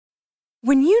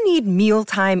When you need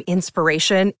mealtime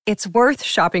inspiration, it's worth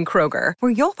shopping Kroger,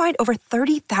 where you'll find over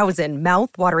 30,000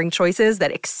 mouth-watering choices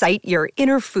that excite your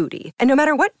inner foodie. And no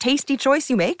matter what tasty choice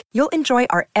you make, you'll enjoy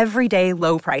our everyday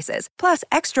low prices, plus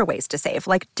extra ways to save,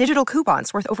 like digital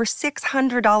coupons worth over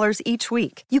 $600 each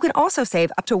week. You can also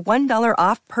save up to $1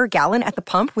 off per gallon at the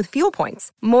pump with fuel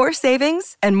points. More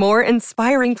savings and more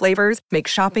inspiring flavors make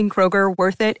shopping Kroger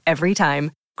worth it every time.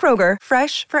 Kroger,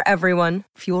 fresh for everyone.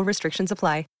 Fuel restrictions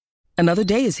apply. Another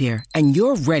day is here, and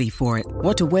you're ready for it.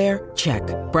 What to wear? Check.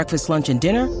 Breakfast, lunch, and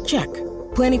dinner? Check.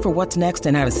 Planning for what's next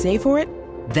and how to save for it?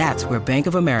 That's where Bank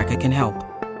of America can help.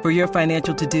 For your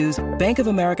financial to-dos, Bank of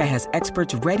America has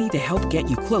experts ready to help get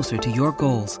you closer to your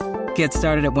goals. Get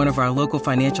started at one of our local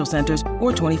financial centers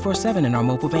or 24/7 in our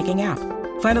mobile banking app.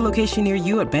 Find a location near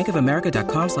you at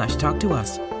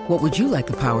bankofamerica.com/talktous. What would you like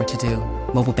the power to do?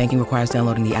 Mobile banking requires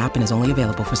downloading the app and is only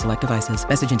available for select devices.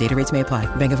 Message and data rates may apply.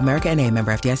 Bank of America N.A.,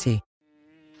 member FDIC.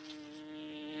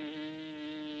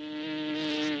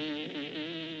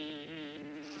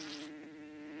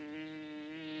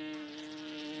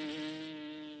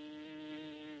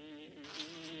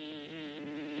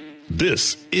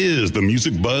 This is the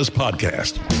Music Buzz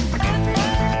Podcast.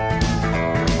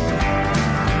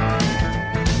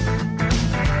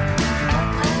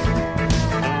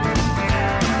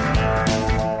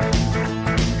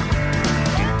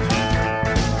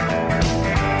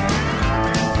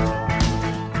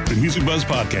 The Music Buzz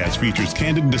Podcast features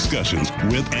candid discussions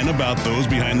with and about those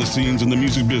behind the scenes in the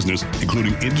music business,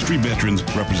 including industry veterans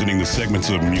representing the segments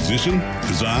of musician,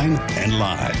 design, and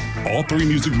live. All three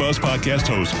Music Buzz Podcast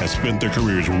hosts have spent their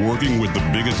careers working with the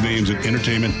biggest names in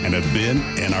entertainment and have been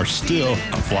and are still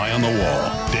a fly on the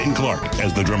wall. Dane Clark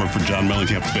as the drummer for John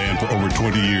Mellencamp's band for over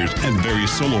 20 years and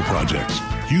various solo projects.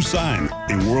 Hugh Syme,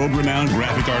 a world-renowned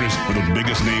graphic artist for the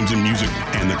biggest names in music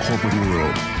and the corporate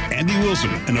world. Andy Wilson,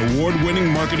 an award-winning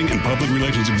marketing and public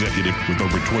relations executive with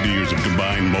over 20 years of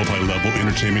combined multi-level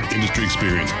entertainment industry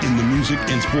experience in the music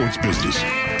and sports business.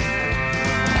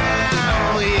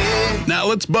 Now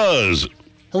let's buzz.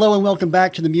 Hello and welcome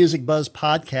back to the Music Buzz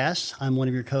Podcast. I'm one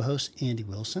of your co-hosts, Andy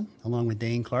Wilson, along with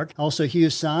Dane Clark, also Hugh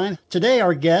Syme. Today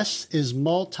our guest is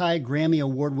multi-Grammy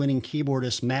award-winning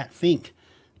keyboardist Matt Fink,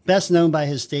 best known by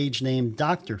his stage name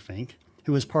Dr. Fink,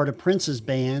 who was part of Prince's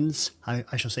bands,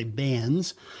 I shall say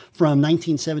bands, from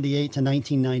 1978 to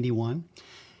 1991.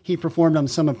 He performed on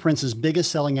some of Prince's biggest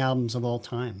selling albums of all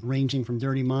time, ranging from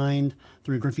Dirty Mind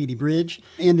through Graffiti Bridge,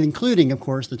 and including, of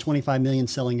course, the 25 million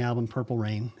selling album Purple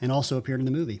Rain, and also appeared in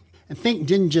the movie. And Fink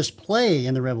didn't just play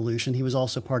in the Revolution, he was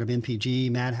also part of NPG,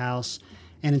 Madhouse,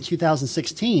 and in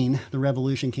 2016, the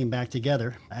Revolution came back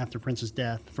together after Prince's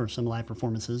death for some live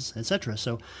performances, etc.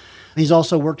 So he's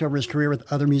also worked over his career with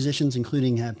other musicians,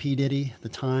 including P. Diddy, The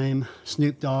Time,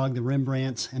 Snoop Dogg, The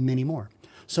Rembrandts, and many more.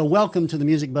 So welcome to the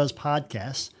Music Buzz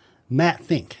Podcast, Matt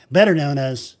Fink, better known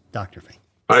as Dr. Fink.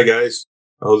 Hi, guys.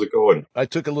 How's it going? I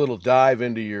took a little dive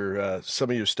into your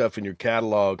some of your stuff in your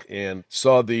catalog and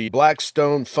saw the Black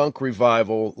Stone Funk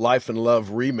Revival Life and Love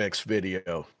remix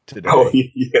video today. Oh,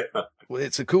 yeah.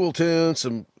 It's a cool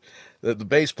tune. The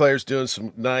bass player's doing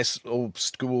some nice old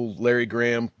school Larry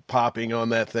Graham popping on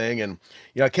that thing, and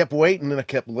I kept waiting and I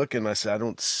kept looking. I said, I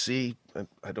don't see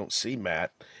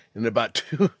Matt. And about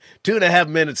two and a half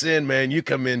minutes in, man, you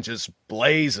come in just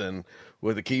blazing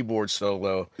with a keyboard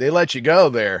solo. They let you go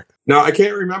there. Now, I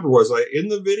can't remember. Was I in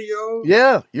the video?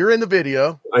 Yeah, you're in the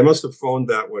video. I must have phoned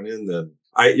that one in then.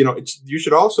 You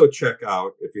should also check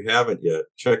out, if you haven't yet,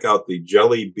 check out the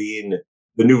Jelly Bean,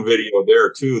 the new video there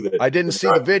too. I didn't see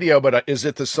the video, but is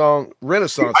it the song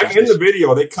Renaissance? I'm in the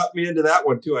video. They cut me into that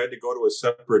one too. I had to go to a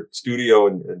separate studio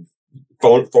and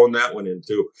phone that one in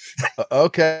too.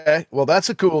 Okay. Well, that's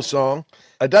a cool song.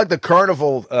 I dug the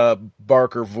Carnival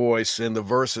Barker voice in the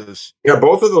verses. Yeah,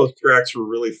 both of those tracks were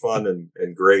really fun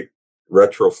and great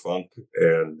retro funk.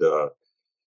 And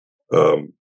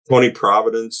Tony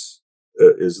Providence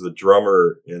is the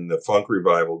drummer in the Funk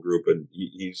Revival group, and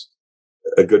he's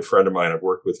a good friend of mine. I've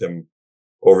worked with him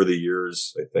over the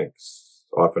years, I think,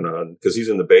 off and on, because he's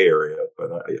in the Bay Area, but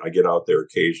I get out there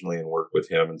occasionally and work with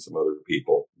him and some other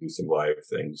people, do some live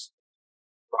things.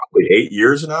 Probably 8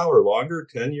 years now or longer,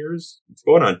 10 years. It's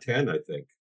going on 10, I think,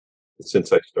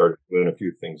 since I started doing a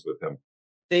few things with him.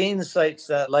 Dane cites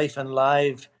that Life and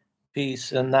Live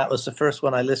piece, and that was the first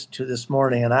one I listened to this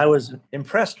morning. And I was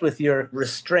impressed with your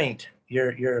restraint,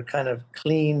 your kind of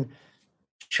clean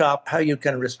chop, how you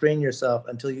can restrain yourself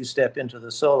until you step into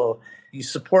the solo. You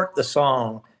support the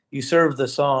song, you serve the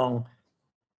song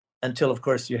until, of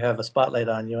course, you have a spotlight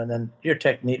on you. And then your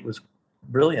technique was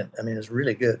brilliant. I mean, it's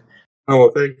really good. Oh,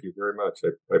 well, thank you very much.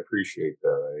 I appreciate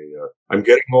that. I'm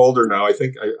getting older now.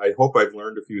 I hope I've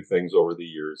learned a few things over the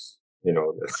years.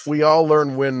 We all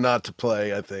learn when not to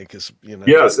play, I think, is,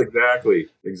 Yes, exactly.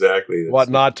 What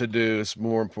not to do is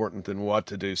more important than what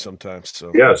to do sometimes.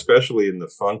 So yeah, especially in the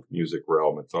funk music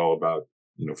realm, it's all about,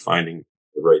 finding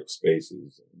the right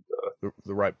spaces and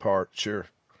the right part. Sure.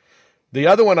 The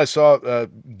other one I saw,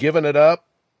 Giving It Up,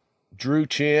 Drew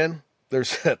Chin.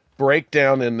 There's that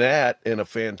breakdown in that in a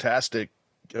fantastic,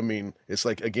 it's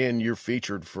like, again, you're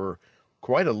featured for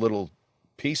quite a little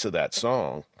piece of that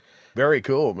song. Very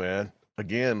cool, man.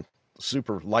 Again,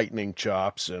 super lightning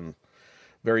chops and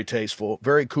very tasteful,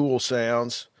 very cool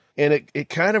sounds. And it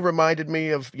kind of reminded me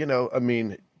of,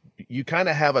 you kind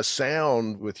of have a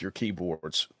sound with your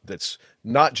keyboards that's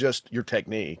not just your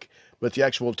technique, but the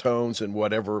actual tones and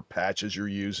whatever patches you're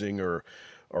using or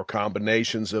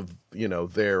combinations of,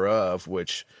 thereof,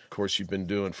 which, of course, you've been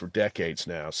doing for decades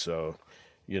now. So,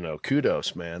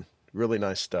 kudos, man. Really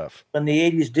nice stuff. When the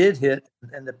 80s did hit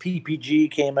and the PPG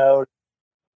came out,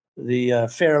 the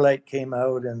Fairlight came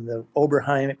out, and the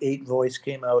Oberheim 8 voice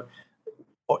came out,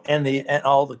 and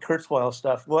all the Kurzweil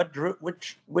stuff,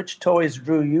 which toys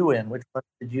drew you in? Which one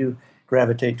did you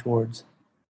gravitate towards?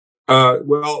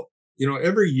 Well,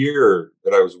 every year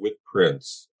that I was with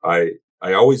Prince, I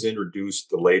always introduced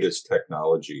the latest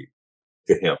technology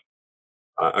to him.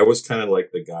 I was kind of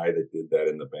like the guy that did that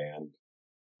in the band.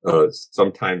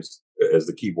 Sometimes as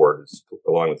the keyboardist,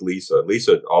 along with Lisa.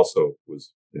 Lisa also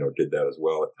was, did that as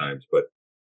well at times. But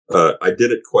I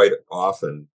did it quite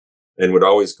often and would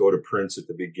always go to Prince at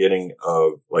the beginning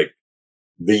of like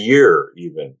the year,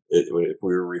 even if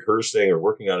we were rehearsing or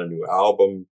working on a new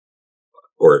album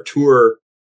or a tour.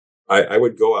 I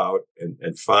would go out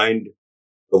and find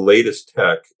the latest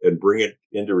tech and bring it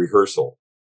into rehearsal.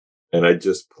 And I'd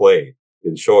just play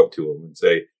and show it to him and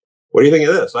say, what do you think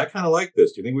of this? I kind of like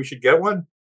this. Do you think we should get one?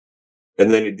 And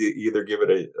then he'd either give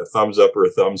it a thumbs up or a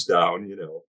thumbs down,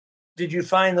 Did you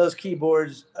find those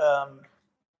keyboards?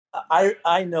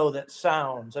 I know that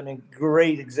sounds,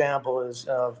 great example is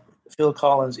Phil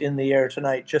Collins' In the Air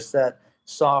Tonight, just that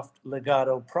soft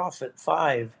legato Prophet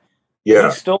 5. Yeah.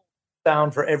 He stole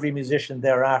sound for every musician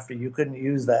thereafter. You couldn't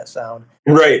use that sound.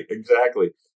 Right,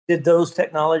 exactly. Did those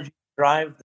technologies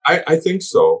drive? I think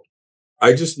so.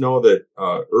 I just know that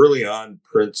early on,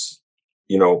 Prince,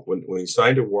 when he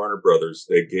signed to Warner Brothers,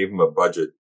 they gave him a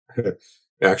budget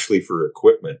actually for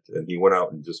equipment. And he went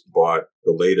out and just bought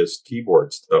the latest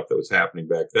keyboard stuff that was happening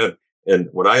back then. And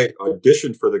when I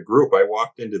auditioned for the group, I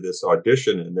walked into this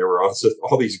audition and there were also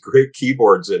all these great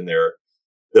keyboards in there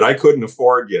that I couldn't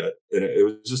afford yet. And it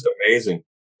was just amazing.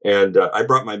 And I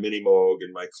brought my Mini Moog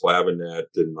and my clavinet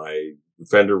and my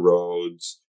Fender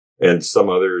Rhodes and some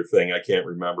other thing. I can't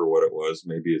remember what it was.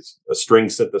 Maybe it's a string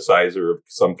synthesizer of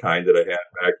some kind that I had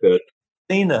back then.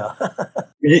 Nina.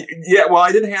 Yeah, well,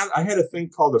 I had a thing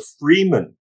called a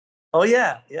Freeman. Oh,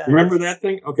 yeah. Remember that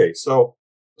thing? Okay, so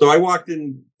I walked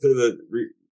into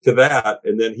to that,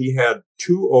 and then he had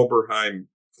 2 Oberheim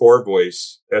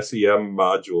 4-voice SEM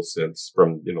module synths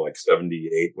from, like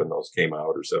 78 when those came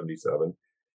out, or 77.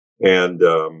 And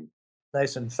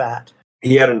nice and fat.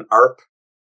 He had an ARP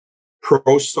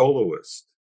Pro Soloist,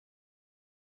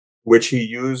 which he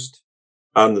used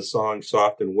on the song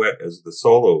Soft and Wet as the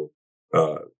solo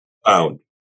sound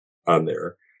on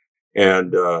there.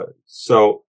 And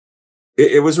so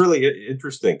it was really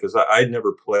interesting because I'd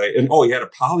never played. And he had a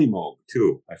Polymoog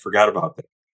too. I forgot about that.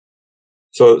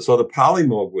 So the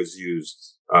Polymoog was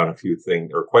used on a few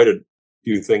things, or quite a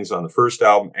few things, on the first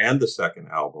album and the second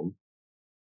album.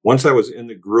 Once I was in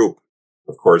the group,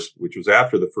 of course, which was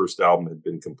after the first album had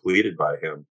been completed by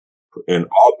him and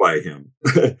all by him,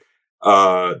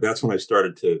 that's when I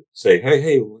started to say,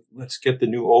 hey, let's get the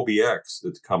new OBX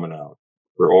that's coming out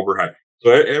for Oberheim. So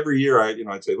every year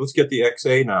I'd say, let's get the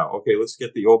XA now. Okay, let's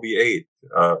get the OB8.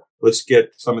 Let's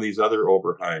get some of these other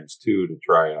Oberheims too to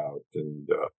try out. And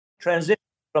transition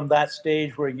from that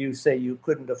stage where you say you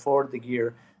couldn't afford the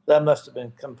gear, that must have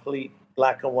been complete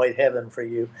black and white heaven for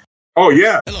you. Oh,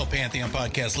 yeah. Hello, Pantheon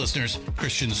Podcast listeners.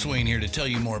 Christian Swain here to tell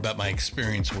you more about my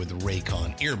experience with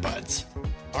Raycon earbuds.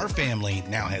 Our family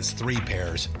now has 3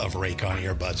 pairs of Raycon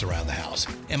earbuds around the house,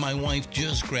 and my wife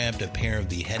just grabbed a pair of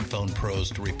the Headphone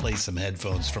Pros to replace some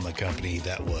headphones from a company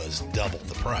that was double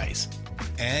the price.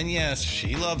 And yes,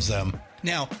 she loves them.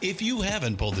 Now, if you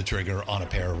haven't pulled the trigger on a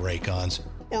pair of Raycons,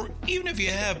 or even if you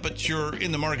have, but you're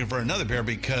in the market for another pair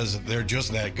because they're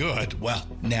just that good, well,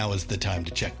 now is the time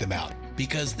to check them out,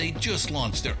 because they just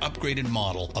launched their upgraded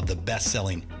model of the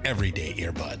best-selling everyday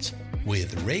earbuds.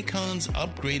 With Raycon's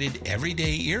upgraded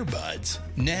everyday earbuds,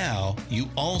 now you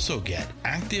also get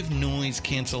active noise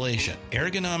cancellation,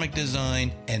 ergonomic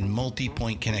design, and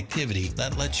multi-point connectivity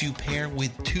that lets you pair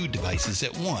with 2 devices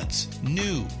at once.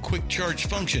 New quick charge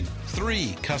function,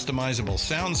 3 customizable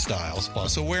sound styles,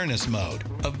 plus awareness mode.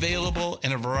 Available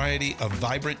in a variety of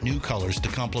vibrant new colors to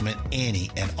complement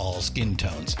any and all skin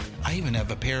tones. I even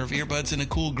have a pair of earbuds in a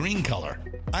cool green color.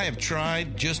 I have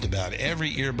tried just about every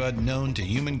earbud known to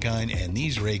humankind, and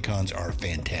these Raycons are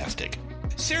fantastic.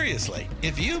 Seriously,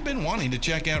 if you've been wanting to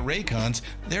check out Raycons,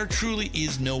 there truly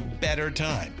is no better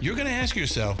time. You're going to ask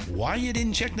yourself why you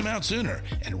didn't check them out sooner,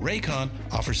 and Raycon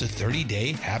offers a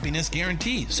 30-day happiness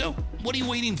guarantee. So what are you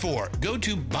waiting for? Go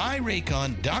to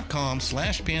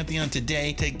buyraycon.com/Pantheon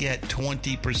today to get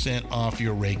 20% off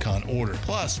your Raycon order,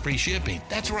 plus free shipping.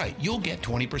 That's right, you'll get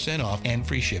 20% off and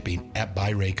free shipping at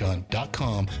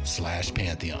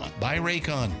buyraycon.com/Pantheon.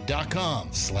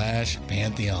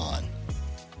 buyraycon.com/Pantheon.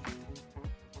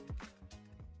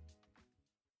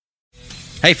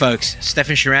 Hey folks,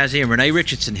 Stefan Shirazi and Renee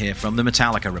Richardson here from the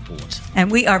Metallica Report.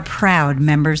 And we are proud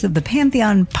members of the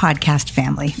Pantheon podcast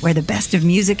family, where the best of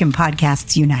music and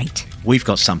podcasts unite. We've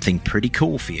got something pretty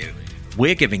cool for you.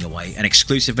 We're giving away an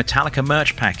exclusive Metallica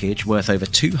merch package worth over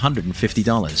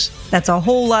 $250. That's a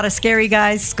whole lot of Scary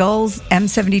Guys, Skulls,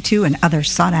 M72, and other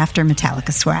sought-after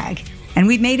Metallica swag. And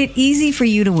we've made it easy for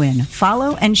you to win.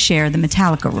 Follow and share the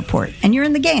Metallica Report, and you're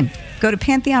in the game. Go to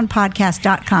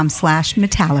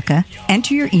pantheonpodcast.com/Metallica,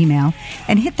 enter your email,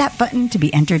 and hit that button to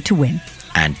be entered to win.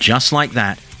 And just like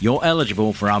that, you're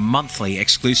eligible for our monthly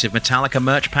exclusive Metallica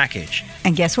merch package.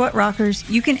 And guess what, rockers?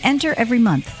 You can enter every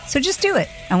month, so just do it.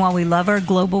 And while we love our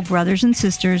global brothers and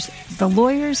sisters, the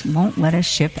lawyers won't let us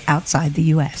ship outside the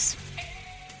U.S.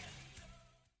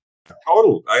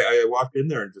 Total. I walked in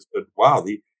there and just said, "Wow,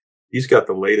 he's got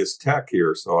the latest tech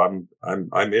here." So I'm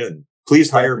in.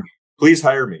 Please hire me. Please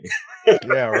hire me.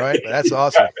 Yeah, right. That's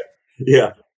awesome.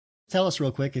 Yeah. Tell us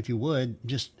real quick, if you would,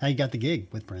 just how you got the gig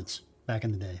with Prince back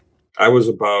in the day. I was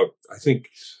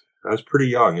pretty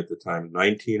young at the time,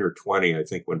 19 or 20, I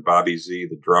think, when Bobby Z,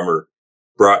 the drummer,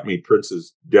 brought me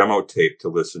Prince's demo tape to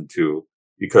listen to,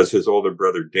 because his older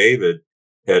brother David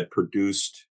had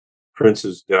produced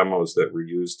Prince's demos that were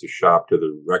used to shop to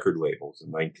the record labels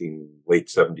in late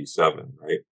 77,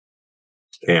 right?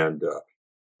 And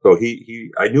so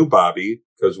I knew Bobby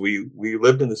because we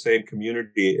lived in the same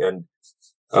community, and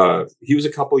he was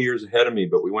a couple years ahead of me,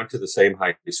 but we went to the same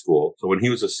high school. So when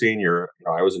he was a senior,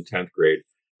 I was in 10th grade,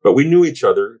 but we knew each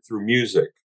other through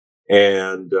music.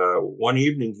 And one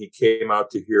evening he came out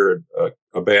to hear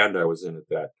a band I was in at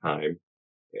that time,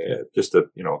 just a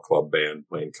club band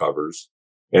playing covers.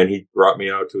 And he brought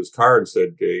me out to his car and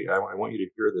said, "Hey, I want you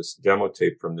to hear this demo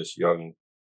tape from this young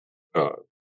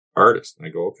artist." And I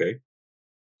go, "Okay."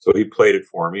 So he played it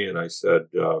for me, and I said,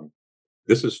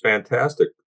 "This is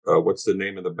fantastic. What's the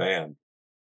name of the band?"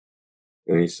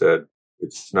 And he said,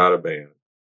 "It's not a band."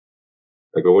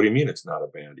 I go, "What do you mean it's not a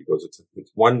band?" He goes,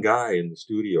 It's one guy in the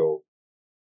studio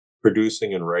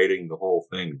producing and writing the whole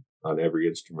thing on every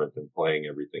instrument and playing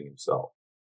everything himself,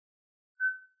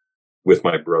 with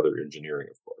my brother engineering,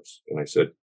 of course." And I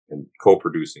said, and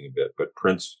co-producing a bit, but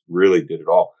Prince really did it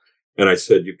all. And I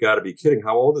said, "You've got to be kidding.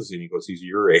 How old is he?" And he goes, "He's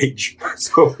your age."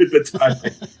 So at the time,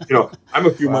 I'm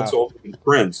a few months older than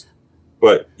Prince,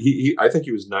 but I think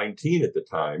he was 19 at the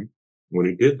time when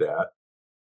he did that.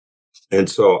 And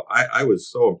so I was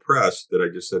so impressed that I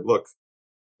just said, "Look,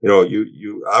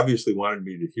 you obviously wanted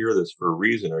me to hear this for a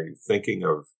reason. Are you thinking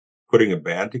of putting a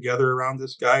band together around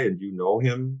this guy, and you know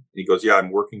him?" He goes, "Yeah, I'm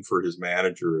working for his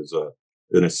manager as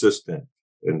an assistant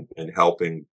and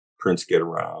helping Prince get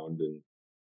around and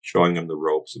showing him the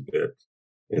ropes a bit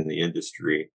in the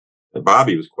industry." And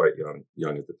Bobby was quite young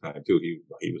at the time too. He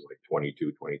was like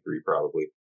 22, 23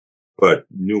 probably, but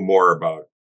knew more about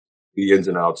the ins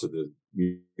and outs of the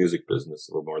music business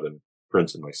a little more than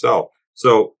Prince and myself.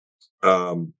 So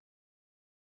from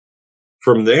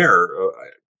there,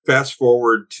 fast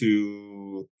forward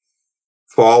to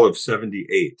fall of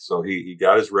 78. So he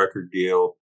got his record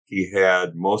deal. He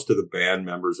had most of the band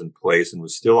members in place and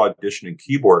was still auditioning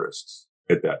keyboardists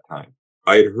at that time.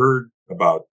 I had heard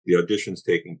about the auditions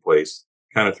taking place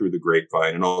kind of through the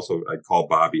grapevine. And also I'd call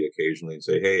Bobby occasionally and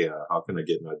say, "Hey, how can I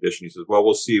get an audition?" He says, "Well,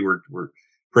 we'll see.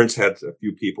 Prince had a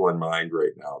few people in mind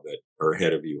right now that are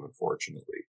ahead of you,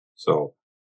 unfortunately." So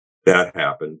that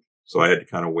happened. So I had to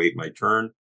kind of wait my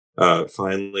turn.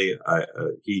 Finally,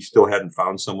 he still hadn't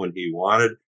found someone he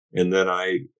wanted. And then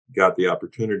I got the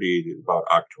opportunity about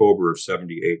October of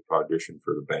 78 to audition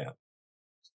for the band.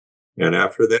 And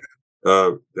after that,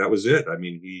 that was it. I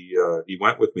mean, he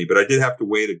went with me, but I did have to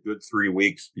wait a good 3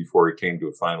 weeks before he came to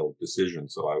a final decision.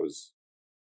 So I was.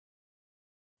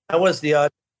 How was the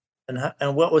audition,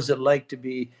 and what was it like to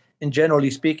be, and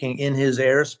generally speaking, in his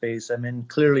airspace? I mean,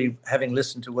 clearly, having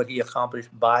listened to what he accomplished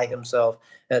by himself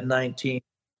at 19,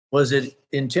 was it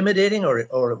intimidating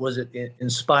or was it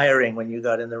inspiring when you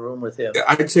got in the room with him?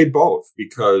 I'd say both,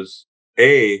 because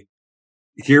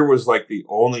here was like the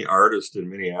only artist in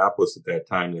Minneapolis at that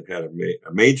time that had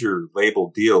a major label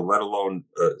deal, let alone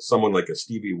someone like a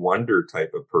Stevie Wonder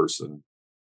type of person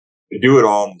to do it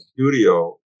all in the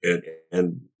studio.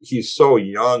 And he's so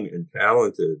young and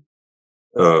talented,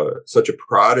 such a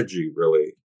prodigy,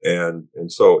 really. And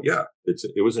so, yeah,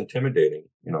 it was intimidating,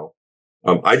 you know.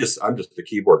 I'm just a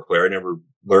keyboard player. I never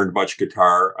learned much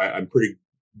guitar. I'm pretty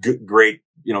great.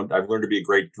 You know, I've learned to be a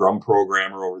great drum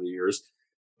programmer over the years,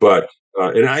 but,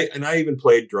 and I even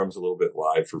played drums a little bit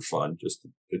live for fun, just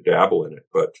to dabble in it.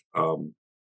 But,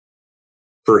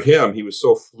 for him, he was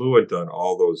so fluent on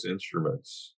all those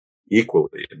instruments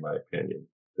equally, in my opinion,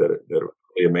 that it was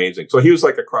really amazing. So he was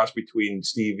like a cross between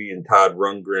Stevie and Todd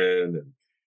Rundgren and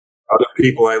other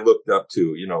people I looked up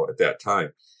to, you know, at that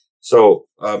time. So,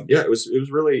 yeah, it was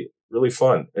really, really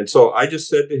fun. And so I just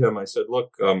said to him, I said,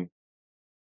 look,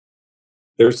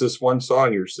 there's this one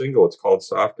song, your single, it's called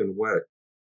Soft and Wet,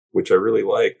 which I really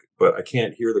like, but I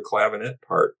can't hear the clavinet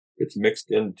part. It's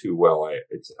mixed in too well.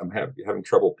 I'm having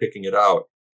trouble picking it out,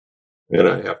 and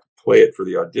I have to play it for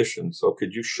the audition. So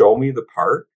could you show me the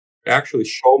part? Actually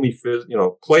show me, you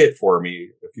know, play it for me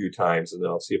a few times, and then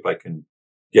I'll see if I can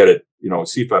get it, you know,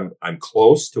 see if I'm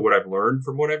close to what I've learned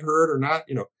from what I've heard or not,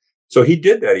 you know. So he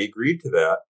did that. He agreed to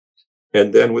that.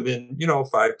 And then within, you know,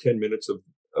 5-10 minutes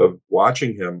of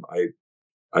watching him,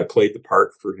 I played the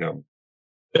part for him.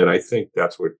 And I think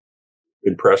that's what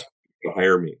impressed him to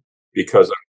hire me,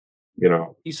 because, you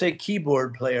know. You say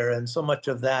keyboard player, and so much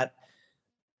of that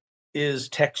is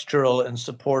textural and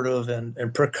supportive and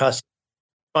percussive,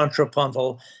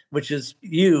 contrapuntal, which is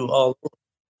you all.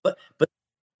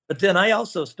 But then I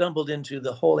also stumbled into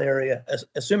the whole area,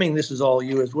 assuming this is all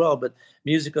you as well, but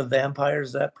Music of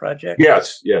Vampires, that project?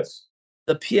 Yes.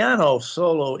 The piano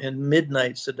solo in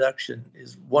Midnight Seduction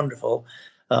is wonderful.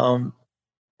 And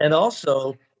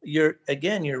also your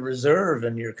reserve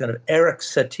and your kind of Eric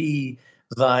Satie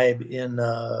vibe in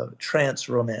Trance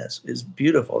Romance is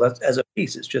beautiful. That's, as a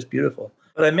piece, it's just beautiful.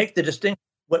 But I make the distinction,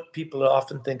 what people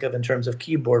often think of in terms of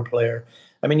keyboard player.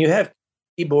 I mean, you have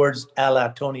keyboards a la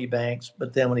Tony Banks,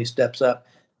 but then when he steps up,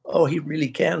 oh, he really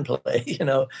can play, you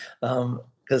know,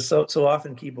 because so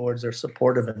often keyboards are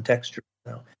supportive and texture,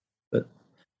 you know. But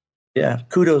yeah,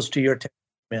 kudos to your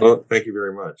man. Well, thank you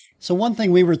very much. So one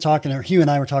thing we were talking, or Hugh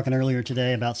and I were talking earlier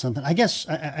today about something, I guess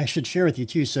I should share with you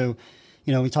too. So,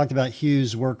 you know, we talked about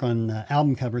Hugh's work on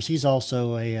album covers. He's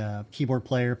also a keyboard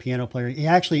player, piano player. He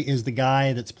actually is the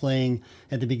guy that's playing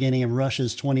at the beginning of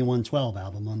Rush's 2112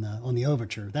 album on the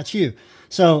Overture. That's Hugh.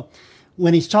 So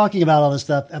when he's talking about all this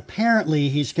stuff, apparently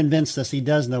he's convinced us he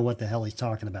does know what the hell he's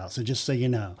talking about. So just so you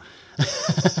know.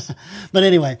 But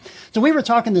anyway, so we were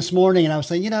talking this morning, and I was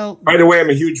saying, you know. By the way, I'm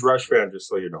a huge Rush fan, just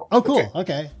so you know. Oh, cool.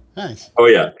 Okay. Nice. Oh,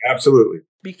 yeah, absolutely.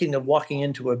 Speaking of walking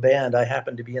into a band, I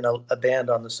happened to be in a band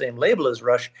on the same label as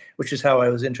Rush, which is how I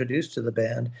was introduced to the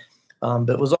band. But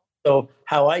it was also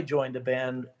how I joined a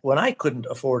band when I couldn't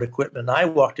afford equipment. I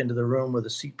walked into the room with a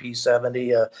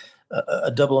CP70,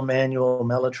 a double manual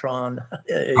Mellotron.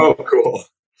 Oh, cool.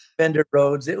 Fender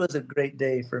Rhodes. It was a great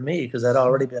day for me because I'd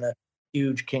already been a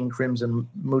huge King Crimson,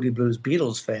 Moody Blues,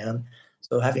 Beatles fan.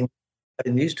 So having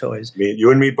these toys.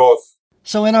 You and me both.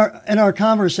 So in our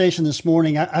conversation this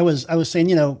morning, I was saying,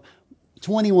 you know,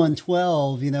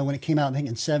 2112, you know, when it came out, I think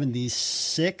in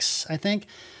 76, I think,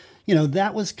 you know,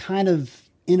 that was kind of,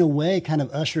 in a way, kind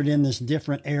of ushered in this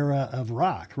different era of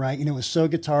rock, right? You know, it was so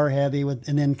guitar heavy and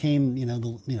then came, you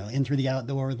know, In Through the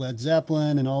Outdoor with Led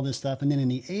Zeppelin and all this stuff. And then in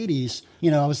the 80s, you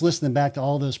know, I was listening back to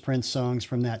all those Prince songs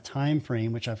from that time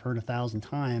frame, which I've heard 1,000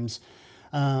 times.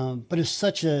 But it's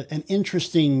such an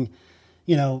interesting,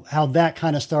 you know, how that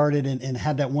kind of started and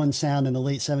had that one sound in the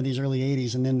late 70s, early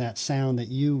 80s, and then that sound that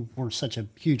you were such a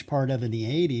huge part of in the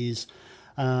 80s,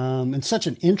 and such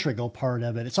an integral part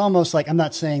of it. It's almost like, I'm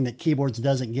not saying that keyboards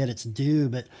doesn't get its due,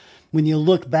 but when you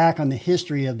look back on the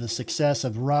history of the success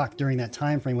of rock during that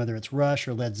time frame, whether it's Rush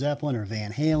or Led Zeppelin or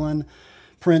Van Halen,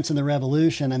 Prince and the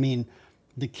Revolution, I mean,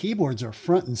 the keyboards are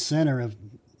front and center of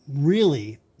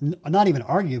really, not even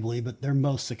arguably, but their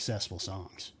most successful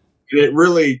songs. And it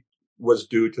really was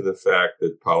due to the fact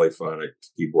that polyphonic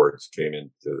keyboards came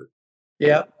into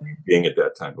being at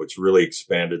that time, which really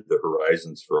expanded the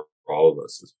horizons for all of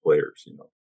us as players, you know.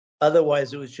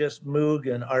 Otherwise, it was just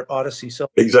Moog and Art Odyssey. So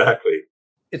Exactly.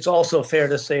 it's also fair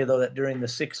to say, though, that during the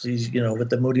 60s, with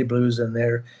the Moody Blues and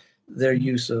their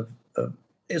use of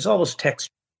it's almost text.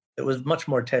 It was much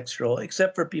more textural,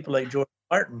 except for people like George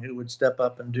Martin, who would step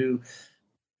up and do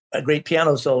a great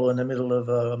piano solo in the middle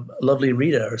of Lovely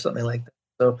Rita or something like that.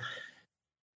 So,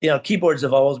 keyboards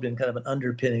have always been kind of an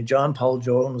underpinning. John Paul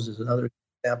Jones is another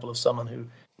example of someone who...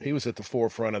 He was at the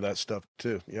forefront of that stuff,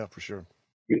 too. Yeah, for sure.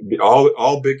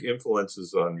 All big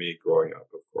influences on me growing up,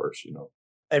 of course,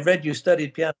 I read you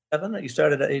studied piano at 7. You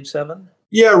started at age 7?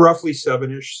 Yeah, roughly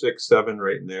 7-ish, 6, 7,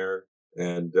 right in there.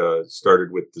 And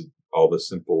started with all the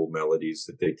simple melodies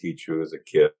that they teach you as a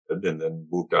kid, and then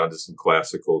moved on to some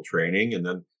classical training. And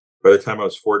then by the time I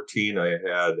was 14, I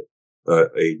had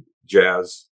a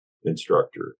jazz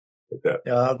instructor at that.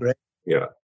 Oh, great. Yeah.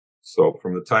 So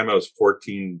from the time I was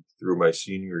 14 through my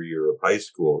senior year of high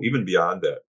school, even beyond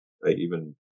that,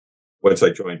 once I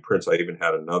joined Prince, I even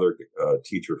had another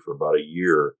teacher for about a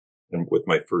year, and with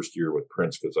my first year with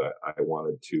Prince, because I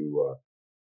wanted to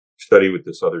study with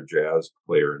this other jazz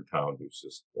player in town who's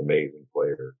just an amazing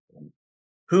player. And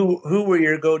who were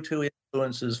your go-to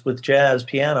influences with jazz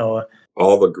piano?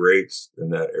 All the greats in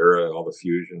that era, all the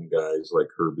fusion guys like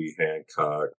Herbie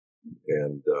Hancock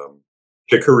and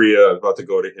Chick Corea. I was about to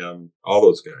go to him. All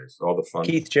those guys, all the fun.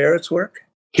 Keith Jarrett's work.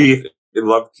 I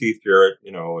loved Keith Jarrett,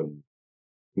 and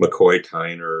McCoy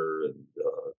Tyner and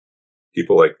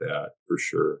people like that for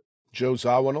sure. Joe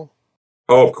Zawinul.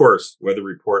 Oh, of course. Weather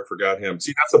Report, forgot him.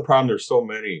 See, that's the problem. There's so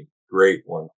many great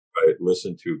ones I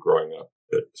listened to growing up.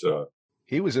 That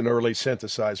he was an early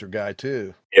synthesizer guy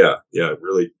too. Yeah,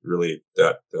 really, really.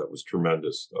 That was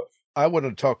tremendous stuff. I want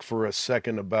to talk for a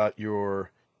second about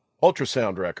your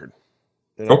ultrasound record.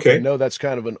 Okay. I know that's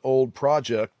kind of an old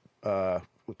project,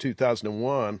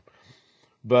 2001,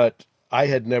 but I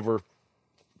had never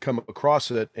come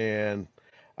across it, and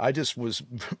I just was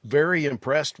very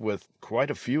impressed with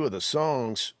quite a few of the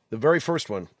songs. The very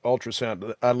first one,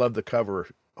 Ultrasound, I love the cover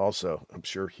also. I'm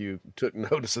sure Hugh took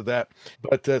notice of that.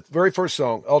 But the very first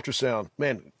song, Ultrasound,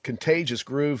 man, contagious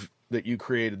groove that you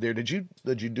created there. Did you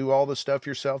do all the stuff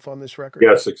yourself on this record?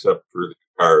 Yes, except for the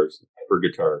guitars, for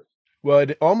guitar. Well,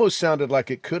 it almost sounded like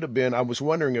it could have been. I was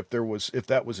wondering if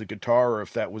that was a guitar or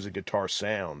if that was a guitar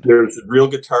sound. There's a real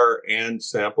guitar and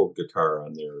sampled guitar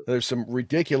on there. There's some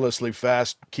ridiculously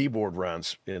fast keyboard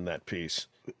runs in that piece.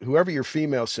 Whoever your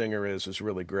female singer is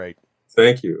really great.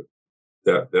 Thank you.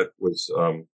 That was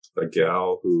a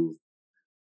gal who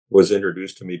was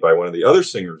introduced to me by one of the other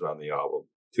singers on the album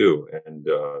too, and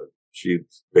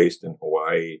she's based in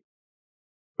Hawaii,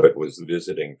 but was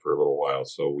visiting for a little while.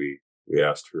 So we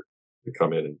asked her to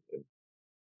come in and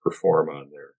perform on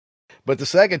there. But the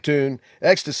second tune,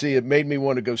 Ecstasy, it made me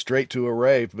want to go straight to a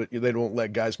rave, but they don't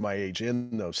let guys my age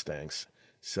in those things.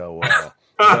 So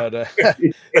that's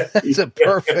a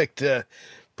perfect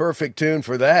tune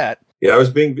for that. Yeah, I was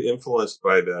being influenced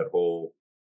by that whole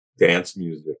dance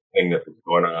music thing that was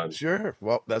going on. Sure.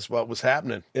 Well, that's what was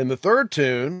happening. In the third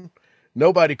tune,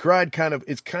 Nobody Cried,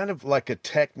 it's kind of like a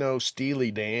techno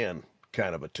Steely Dan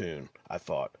kind of a tune, I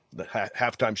thought. The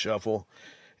halftime shuffle.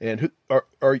 And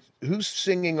who's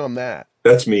singing on that?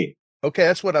 That's me. Okay,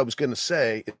 that's what I was going to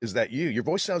say. Is that you? Your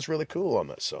voice sounds really cool on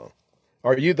that song.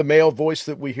 Are you the male voice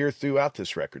that we hear throughout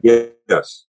this record?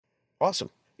 Yes. Awesome.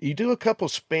 You do a couple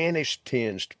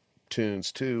Spanish-tinged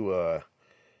tunes too.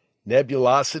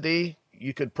 Nebulosity.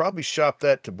 You could probably shop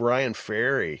that to Brian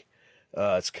Ferry.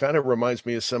 It kind of reminds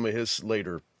me of some of his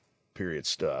later period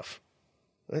stuff.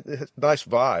 Nice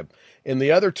vibe. And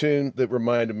the other tune that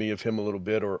reminded me of him a little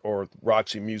bit, or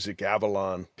Roxy Music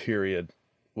Avalon period,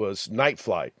 was Night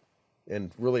Flight,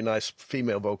 and really nice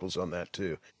female vocals on that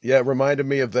too. Yeah, it reminded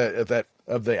me of the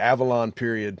Avalon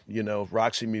period.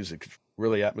 Roxy Music,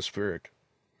 really atmospheric.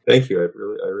 Thank you.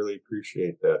 I really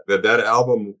appreciate that. That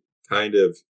album kind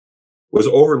of was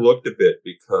overlooked a bit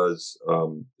because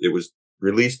it was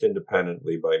released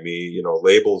independently by me.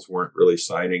 Labels weren't really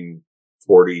signing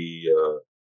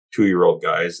 42-year-old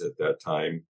guys at that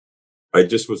time. I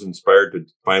just was inspired to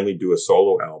finally do a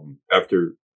solo album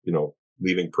after,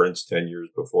 leaving Prince 10 years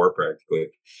before practically.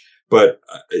 But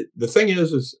the thing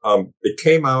is it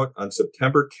came out on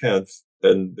September 10th,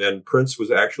 and then Prince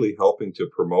was actually helping to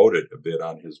promote it a bit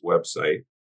on his website.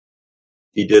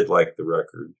 He did like the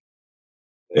record.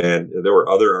 And there were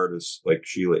other artists like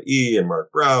Sheila E. and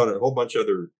Mark Brown and a whole bunch of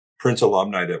other Prince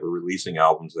alumni that were releasing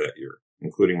albums that year,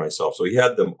 including myself. So he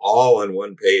had them all on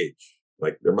one page.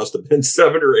 Like there must have been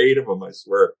 7 or 8 of them, I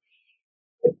swear.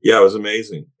 Yeah, it was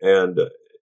amazing. And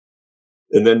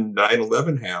then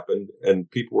 9/11 happened, and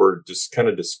people were just kind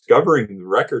of discovering the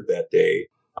record that day.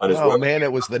 on his Oh website. man,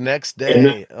 it was the next And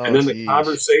day. then the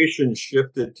conversation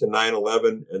shifted to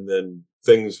 9/11, and then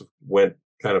things went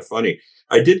kind of funny.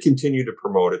 I did continue to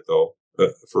promote it though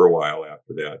for a while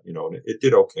after that, and it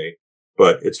did okay.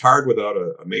 But it's hard without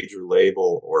a major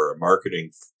label or a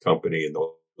marketing company in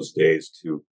those days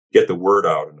to get the word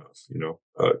out enough.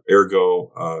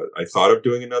 Ergo, I thought of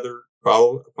doing another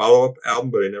follow-up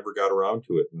album, but I never got around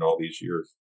to it in all these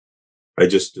years. I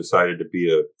just decided to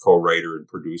be a co-writer and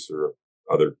producer of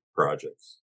other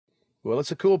projects. Well,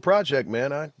 it's a cool project,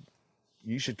 man.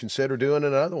 You should consider doing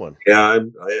another one. Yeah,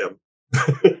 I am.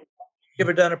 You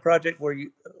ever done a project where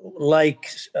you, like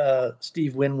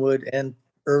Steve Winwood and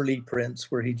early Prince,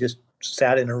 where he just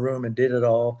sat in a room and did it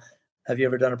all? Have you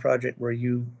ever done a project where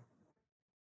you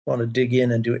want to dig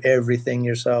in and do everything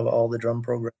yourself, all the drum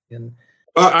programming?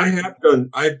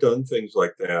 I've done things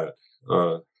like that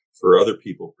for other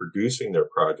people producing their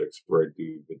projects, where I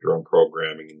do the drum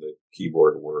programming and the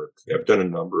keyboard work. I've done a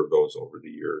number of those over the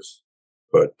years.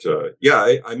 But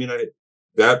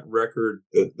that record,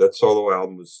 that solo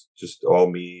album was just all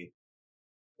me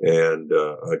and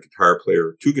a guitar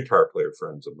player, two guitar player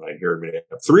friends of mine here in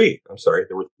Minneapolis. Three. I'm sorry,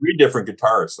 there were three different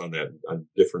guitarists on that, on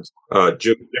different.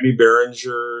 Jimmy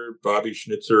Behringer, Bobby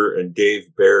Schnitzer, and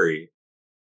Dave Barry,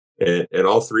 and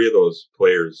all three of those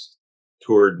players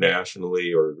toured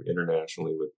nationally or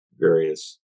internationally with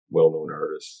various well-known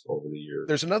artists over the years.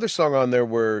 There's another song on there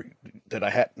that I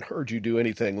hadn't heard you do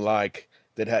anything like,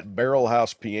 that had barrel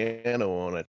house piano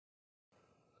on it.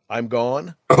 I'm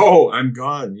Gone. Oh, I'm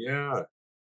Gone. Yeah.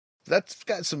 That's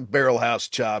got some barrel house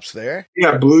chops there.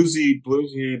 Yeah. Bluesy,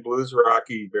 blues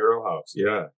rocky barrel house.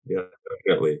 Yeah. Yeah,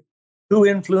 definitely. Who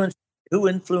influenced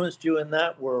you in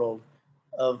that world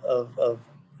of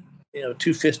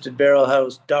Two-Fisted Barrel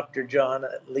House, Dr. John,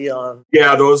 Leon?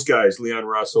 Yeah, those guys, Leon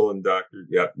Russell and Dr.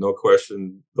 Yeah, no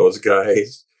question. Those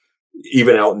guys,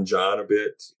 even Elton John a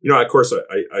bit. Of course,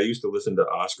 I used to listen to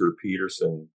Oscar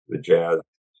Peterson, the jazz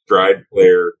stride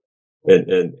player,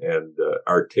 and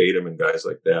Art Tatum and guys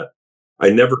like that. I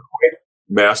never quite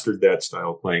mastered that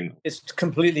style of playing. It's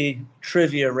completely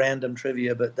random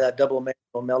trivia, but that double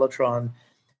Mellotron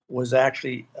was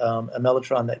actually a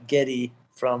Mellotron that Geddy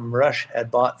from Rush had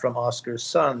bought from Oscar's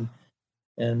son,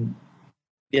 and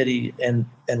Geddy and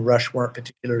Rush weren't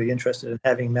particularly interested in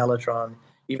having Mellotron,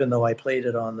 even though I played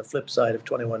it on the flip side of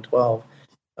 2112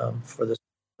 for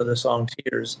the song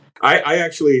Tears. I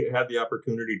actually had the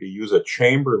opportunity to use a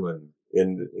Chamberlain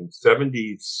in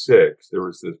 76. There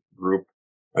was this group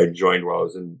I joined while I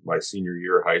was in my senior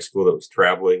year of high school that was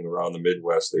traveling around the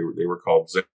Midwest. They were called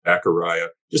Zachariah,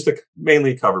 just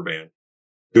mainly a cover band,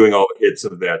 doing all the hits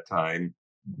of that time.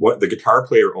 What the guitar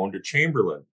player owned a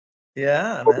Chamberlain.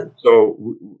 Yeah, man.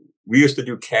 So we used to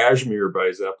do Kashmir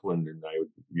by Zeppelin, and I would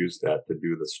use that to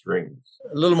do the strings.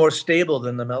 A little more stable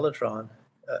than the Mellotron,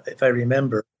 if I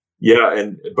remember.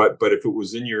 Yeah, but if it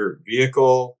was in your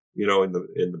vehicle, in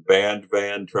the band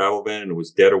van, travel van, and it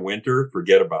was dead of winter,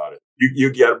 forget about it.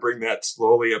 You got to bring that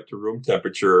slowly up to room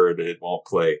temperature, and it won't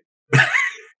play.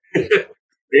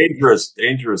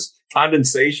 Dangerous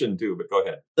condensation too. But go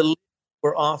ahead. The leads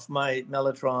were off my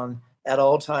Mellotron at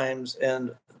all times,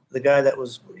 and the guy that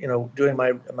was doing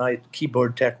my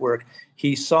keyboard tech work,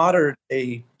 he soldered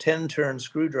a 10-turn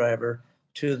screwdriver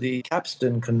to the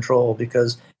capstan control,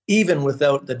 because even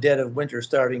without the dead of winter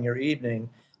starting your evening,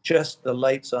 just the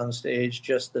lights on stage,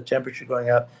 just the temperature going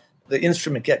up, the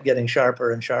instrument kept getting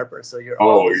sharper and sharper. So you're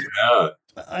always... yeah.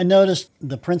 I noticed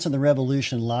the Prince of the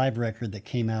Revolution live record that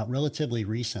came out relatively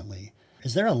recently.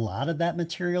 Is there a lot of that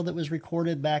material that was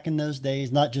recorded back in those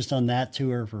days? Not just on that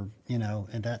tour for,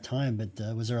 at that time,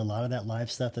 but was there a lot of that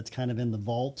live stuff that's kind of in the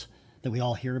vault that we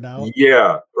all hear about?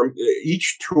 Yeah. From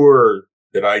each tour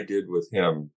that I did with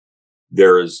him,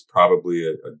 there is probably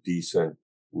a decent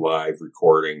live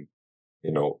recording,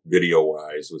 video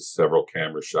wise, with several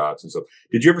camera shots and stuff.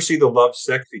 Did you ever see the Love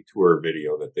Sexy tour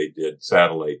video that they did,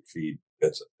 satellite feed,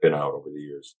 that's been out over the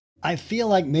years? I feel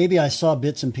like maybe I saw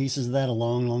bits and pieces of that a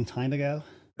long, long time ago.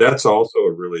 That's also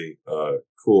a really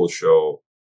cool show,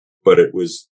 but it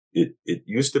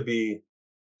used to be,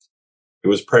 it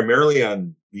was primarily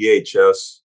on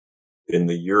VHS in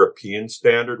the European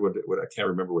standard. What I can't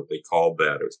remember what they called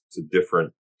that. It's a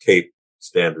different tape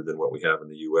standard than what we have in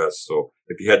the US. So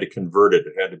if you had to convert it,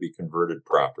 it had to be converted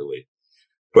properly.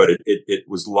 But it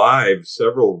was live,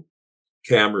 several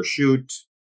camera shoot,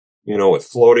 with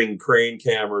floating crane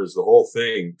cameras, the whole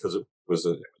thing, because it was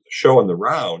a show in the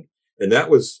round. And that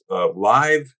was a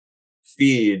live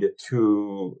feed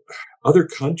to other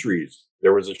countries.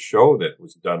 There was a show that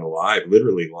was done live,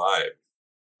 literally live.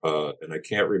 And I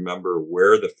can't remember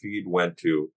where the feed went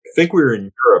to. I think we were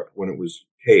in Europe when it was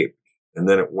taped. and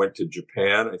then it went to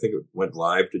Japan. I think it went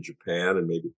live to Japan and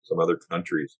maybe some other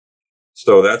countries.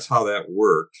 So that's how that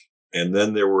worked. And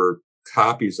then there were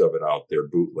copies of it out there,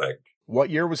 bootlegged. What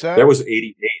year was that? That was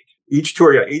 88. Each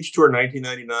tour,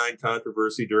 1999,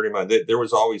 Controversy, Dirty Mind. There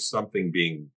was always something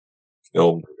being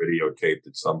filmed or videotaped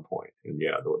at some point. And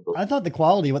I thought the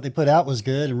quality of what they put out was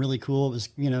good and really cool. It was,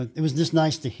 it was just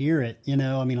nice to hear it,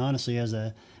 I mean, honestly, as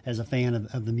a fan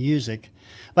of the music.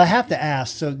 But I have to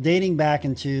ask, so dating back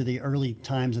into the early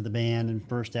times of the band and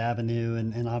First Avenue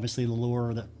and obviously the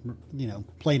lore that,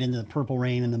 played into Purple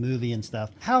Rain and the movie and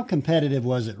stuff, how competitive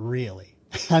was it really?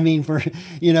 I mean,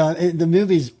 the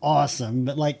movie's awesome,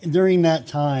 but like during that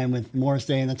time with Morris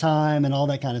Day and the Time and all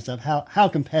that kind of stuff, how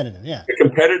competitive? Yeah. The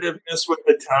competitiveness with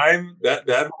the Time,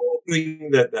 that whole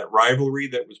thing, that rivalry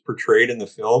that was portrayed in the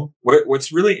film.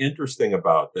 What's really interesting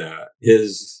about that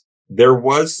is there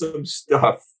was some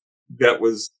stuff that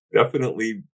was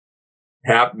definitely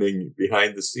happening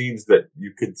behind the scenes that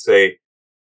you could say,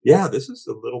 yeah, this is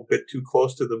a little bit too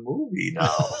close to the movie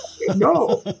now.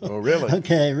 No. Oh, really?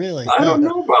 Okay, really. I don't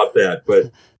know about that,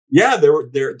 but yeah,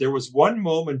 there was one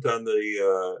moment on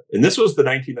the, and this was the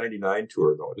 1999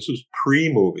 tour though. This was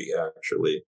pre-movie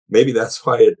actually. Maybe that's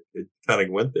why it kind of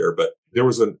went there, but there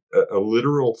was a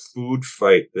literal food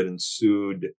fight that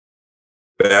ensued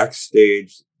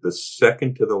backstage the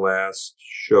second to the last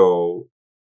show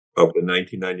of the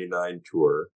 1999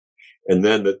 tour. And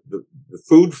then the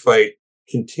food fight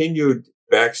continued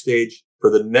backstage for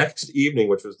the next evening,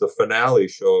 which was the finale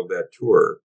show of that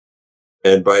tour.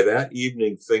 And by that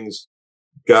evening, things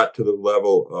got to the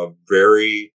level of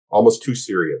almost too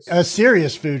serious. A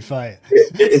serious food fight.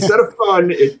 Instead of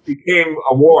fun, it became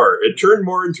a war. It turned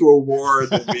more into a war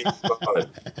than being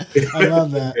fun. I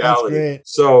love that. That's great.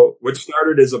 So what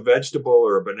started as a vegetable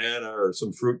or a banana or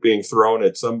some fruit being thrown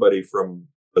at somebody from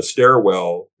a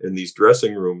stairwell in these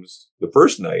dressing rooms the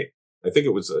first night, I think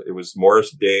it was Morris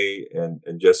Day and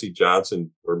Jesse Johnson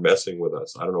were messing with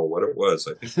us. I don't know what it was.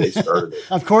 I think they started it.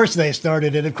 Of course they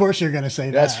started it. Of course you're going to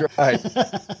say that. That's right.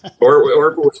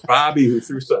 or if it was Bobby who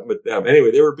threw something at them.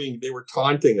 Anyway, they were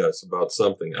taunting us about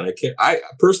something. And I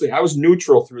personally was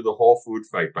neutral through the whole food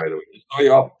fight, by the way. Oh,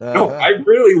 yeah. No, I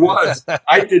really was.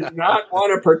 I did not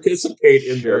want to participate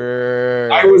in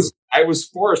there. I was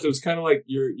forced. It was kind of like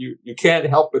you can't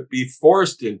help but be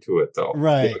forced into it though.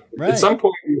 Right. At some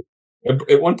point,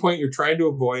 at one point, you're trying to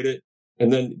avoid it,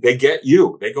 and then they get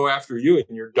you. They go after you,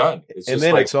 and you're done. And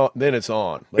then it's on. Then it's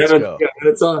on. Let's go. Yeah, and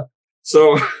it's on.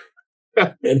 So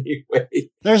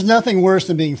anyway, there's nothing worse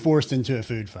than being forced into a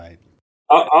food fight.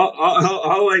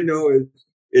 All I know is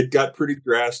it got pretty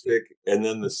drastic, and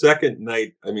then the second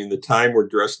night, I mean, the Time were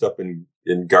dressed up in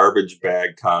garbage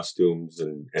bag costumes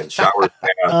and shower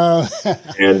caps,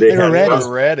 and they were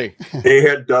ready. They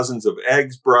had dozens of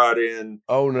eggs brought in.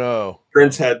 Oh no!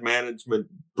 Prince had management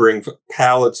bring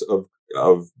pallets of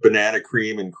banana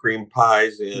cream and cream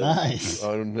pies in. Nice.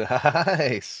 Oh,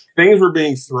 nice. Things were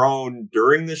being thrown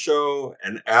during the show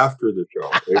and after the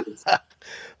show.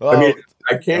 I mean,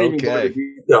 I can't even go into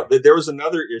detail. There was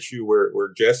another issue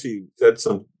where Jesse said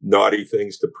some naughty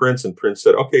things to Prince, and Prince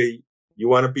said, "Okay, you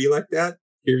want to be like that?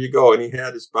 Here you go." And he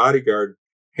had his bodyguard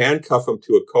handcuff him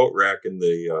to a coat rack in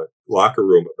the locker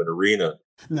room of an arena.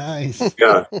 Nice.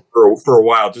 Yeah, for a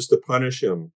while, just to punish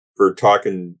him for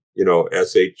talking,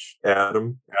 S.H.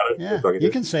 Adam. Yeah, you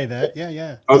can say that.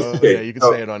 Yeah. Okay. Yeah, you can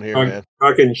say it on here, man.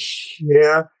 Talking,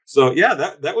 yeah. So, yeah,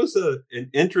 that was an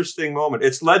interesting moment.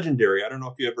 It's legendary. I don't know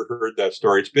if you ever heard that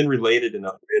story. It's been related in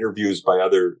other interviews by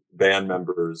other band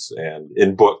members and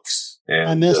in books. And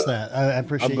I missed that. I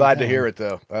appreciate it. I'm glad to hear it,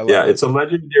 though. It's a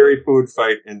legendary food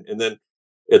fight. And then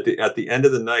at the end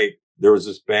of the night, there was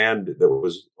this band that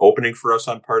was opening for us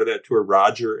on part of that tour,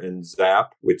 Roger and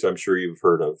Zapp, which I'm sure you've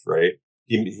heard of, right?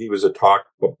 He was a talk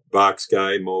box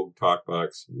guy, Moog Talk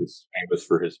Box. He was famous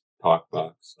for his talk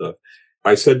box stuff.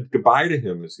 I said goodbye to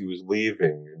him as he was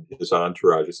leaving and his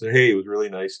entourage. I said, "Hey, it was really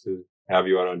nice to have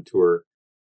you out on tour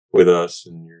with us,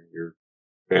 and you're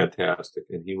fantastic."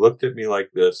 And he looked at me like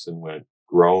this and went,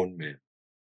 "Grown men.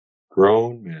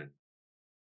 Grown men."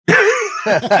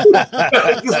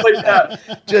 Just like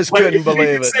that. Just couldn't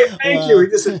believe it. Say thank you. He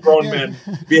just said grown men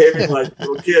behaving like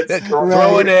little kids,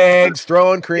 throwing eggs,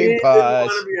 throwing cream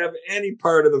pies. He didn't want to have any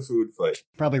part of the food fight.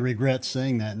 Probably regrets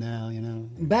saying that now.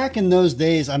 Back in those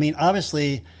days, I mean,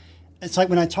 obviously, it's like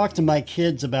when I talk to my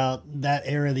kids about that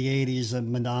era of the '80s of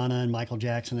Madonna and Michael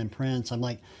Jackson and Prince, I'm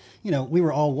like, we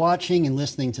were all watching and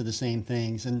listening to the same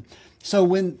things. And so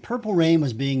when Purple Rain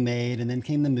was being made, and then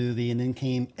came the movie, and then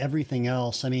came everything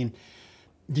else, I mean,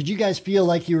 Did you guys feel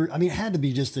like you were, I mean, it had to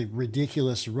be just a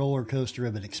ridiculous roller coaster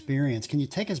of an experience. Can you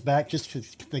take us back just to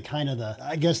the kind of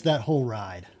I guess that whole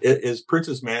ride? As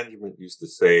Prince's management used to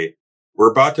say,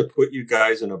 we're about to put you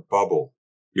guys in a bubble.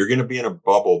 You're going to be in a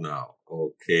bubble now.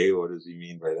 Okay. What does he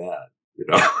mean by that? You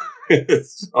know?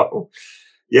 So,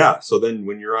 yeah. So then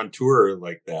when you're on tour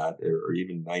like that, or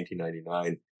even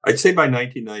 1999, I'd say by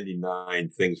 1999,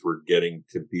 things were getting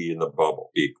to be in the bubble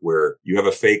peak where you have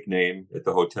a fake name at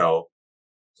the hotel.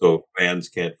 So fans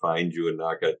can't find you and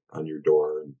knock on your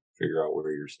door and figure out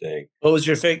where you're staying. What was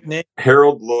your fake name?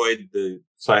 Harold Lloyd, the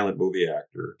silent movie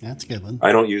actor. That's a good one.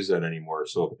 I don't use that anymore.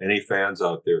 So if any fans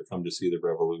out there come to see the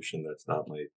Revolution, that's not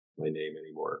my name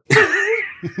anymore.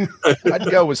 I'd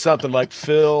go with something like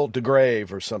Phil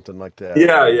DeGrave or something like that.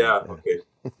 Yeah. Okay.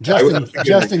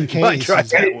 Just in case.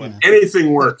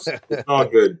 Anything works. It's all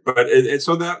good. But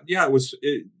so that, yeah, it was,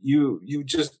 you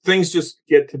just, things just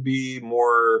get to be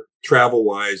more travel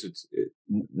wise. It's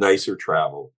nicer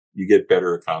travel. You get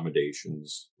better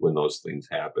accommodations when those things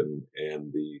happen,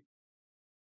 and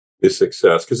the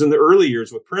success. Because in the early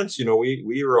years with Prince, you know,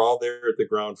 we were all there at the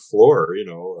ground floor. You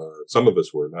know, some of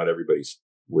us were. Not everybody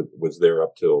was there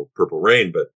up till Purple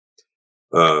Rain, but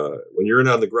when you're in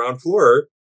on the ground floor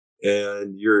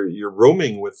and you're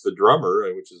rooming with the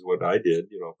drummer, which is what I did,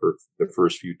 you know, for the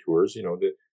first few tours, you know,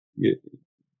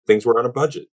 things were on a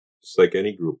budget, just like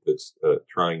any group that's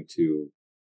trying to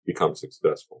become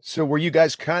successful. So were you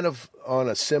guys kind of on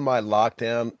a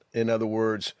semi-lockdown? In other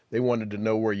words, they wanted to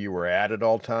know where you were at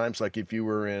all times. Like if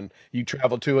you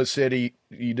traveled to a city,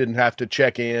 you didn't have to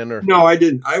check in or. No, I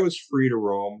didn't. I was free to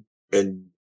roam and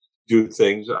do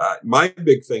things. My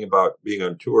big thing about being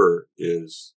on tour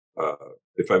is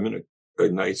if I'm in a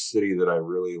nice city that I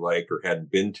really like or hadn't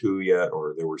been to yet,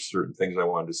 or there were certain things I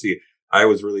wanted to see, I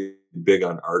was really big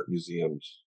on art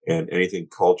museums and anything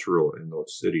cultural in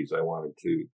those cities. I wanted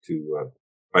to if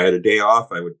I had a day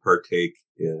off, I would partake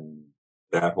in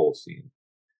that whole scene,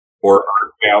 or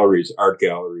art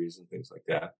galleries and things like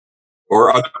that,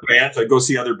 or other bands. I'd go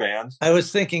see other bands. I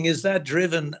was thinking, is that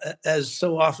driven, as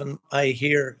so often I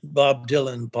hear Bob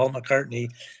Dylan, Paul McCartney,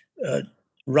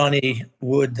 Ronnie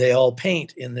Wood, they all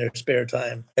paint in their spare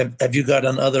time. Have you got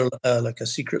another, like a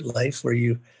secret life where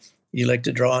you like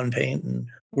to draw and paint and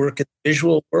work in the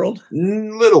visual world? A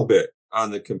little bit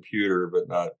on the computer, but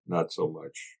not so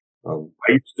much.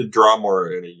 I used to draw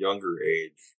more at a younger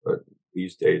age, but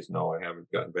these days, no, I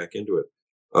haven't gotten back into it.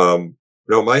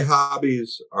 No, my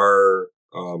hobbies are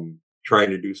trying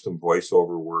to do some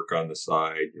voiceover work on the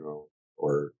side, you know,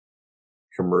 or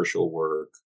commercial work,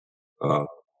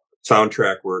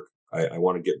 soundtrack work. I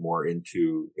want to get more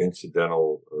into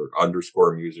incidental or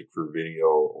underscore music for video,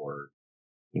 or,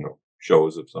 you know,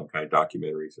 shows of some kind,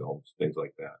 documentary films, things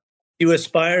like that. You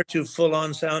aspire to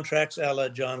full-on soundtracks a la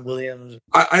John Williams?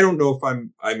 I don't know if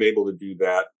I'm able to do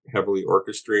that heavily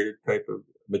orchestrated type of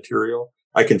material.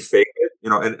 I can fake it, you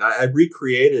know, and I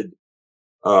recreated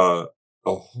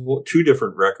two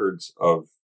different records of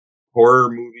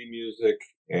horror movie music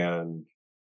and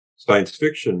science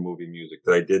fiction movie music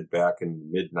that I did back in the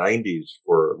mid-90s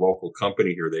for a local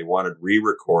company here. They wanted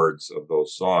re-records of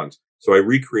those songs. So I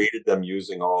recreated them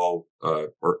using all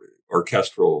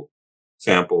orchestral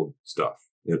sampled stuff,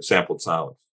 you know, sampled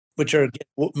sounds. Which are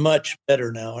much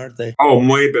better now, aren't they? Oh,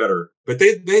 way better. But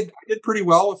they did pretty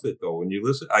well with it, though. When you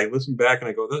listen, I listen back and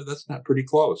I go, that's not pretty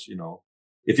close, you know.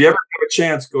 If you ever have a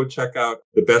chance, go check out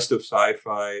the Best of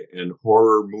Sci-Fi and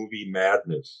Horror Movie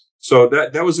Madness. So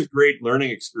that was a great learning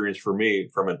experience for me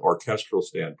from an orchestral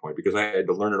standpoint, because I had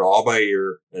to learn it all by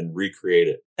ear and recreate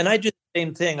it. And I do the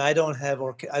same thing. I don't have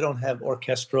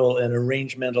orchestral and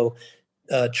arrangemental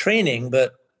training,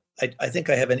 but I think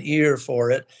I have an ear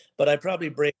for it. But I probably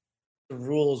break the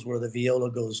rules where the viola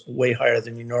goes way higher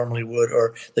than you normally would,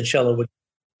 or the cello would.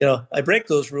 You know, I break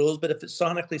those rules. But if it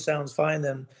sonically sounds fine,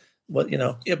 then what, you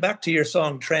know, back to your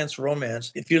song Trance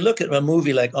Romance. If you look at a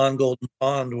movie like On Golden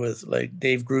Pond with like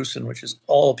Dave Grusin, which is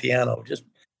all piano,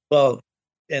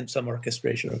 and some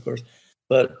orchestration, of course,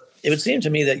 but it would seem to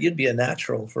me that you'd be a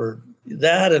natural for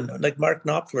that, and like Mark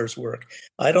Knopfler's work.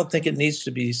 I don't think it needs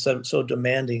to be so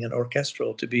demanding and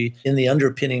orchestral to be in the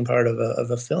underpinning part of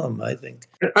a film, I think.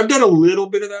 I've done a little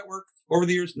bit of that work over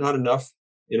the years, not enough,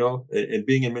 you know, and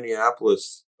being in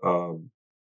Minneapolis,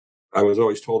 I was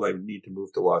always told I would need to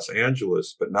move to Los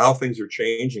Angeles, but now things are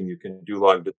changing. You can do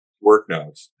long distance work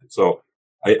now. So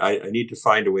I need to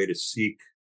find a way to seek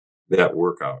that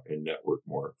work out and network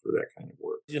more for that kind of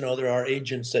work. You know, there are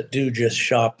agents that do just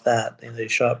shop that, and they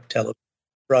shop television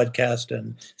broadcast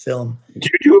and film. Do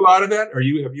you do a lot of that?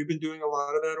 Have you been doing a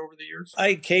lot of that over the years? I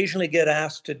occasionally get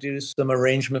asked to do some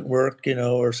arrangement work,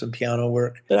 or some piano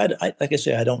work. But I like I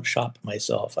say, I don't shop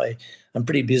myself. I'm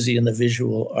pretty busy in the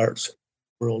visual arts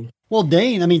world. Well,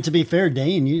 Dane, to be fair,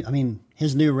 Dane,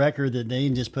 his new record that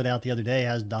Dane just put out the other day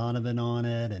has Donovan on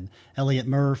it and Elliot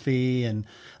Murphy and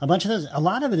a bunch of those. A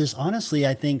lot of it is honestly,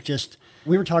 I think, just,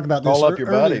 we were talking about this all up your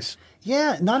earlier. buddies.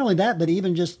 Yeah, not only that, but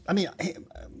even just,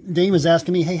 Dane was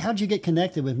asking me, hey, how'd you get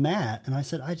connected with Matt? And I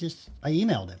said, I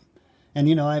emailed him. And,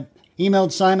 I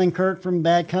emailed Simon Kirk from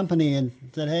Bad Company and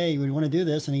said, hey, we want to do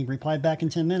this. And he replied back in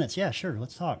 10 minutes. Yeah, sure,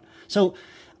 let's talk. So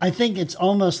I think it's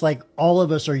almost like all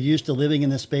of us are used to living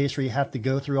in this space where you have to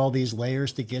go through all these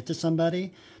layers to get to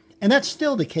somebody. And that's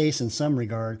still the case in some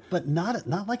regard, but not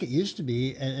like it used to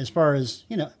be as far as,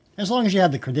 as long as you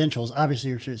have the credentials.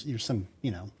 Obviously, you're some,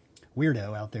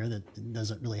 weirdo out there that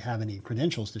doesn't really have any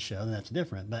credentials to show, then that's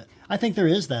different. But I think there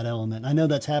is that element. I know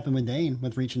that's happened with Dane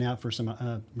with reaching out for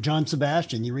some John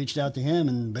Sebastian. You reached out to him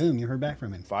and boom, you heard back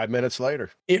from him. 5 minutes later.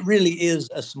 It really is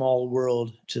a small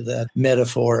world, to that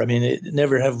metaphor.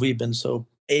 Never have we been so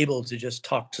able to just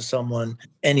talk to someone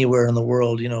anywhere in the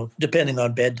world, depending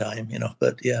on bedtime,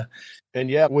 but yeah. And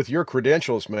yeah, with your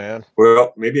credentials, man.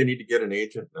 Well, maybe I need to get an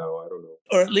agent now. I don't know.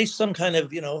 Or at least some kind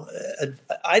of,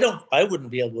 I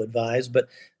wouldn't be able to advise, but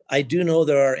I do know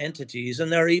there are entities, and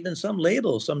there are even some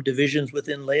labels, some divisions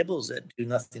within labels that do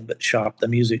nothing but shop the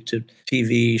music to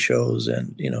TV shows.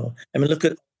 And, look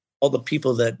at all the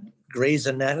people that Grey's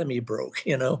Anatomy broke,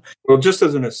 Well, just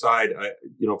as an aside,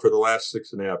 for the last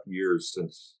 6.5 years,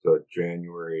 since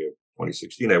January of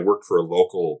 2016, I worked for a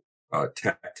local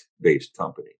tech-based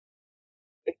company.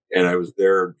 And I was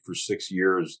there for 6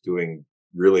 years doing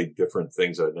really different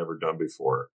things I'd never done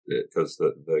before, because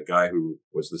the guy who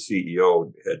was the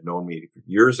CEO had known me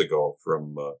years ago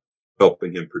from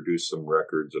helping him produce some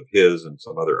records of his and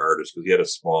some other artists, because he had a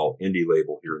small indie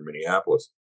label here in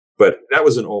Minneapolis. But that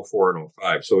was in 2004 and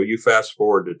 2005. So you fast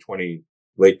forward to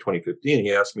late 2015,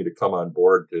 he asked me to come on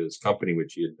board to his company,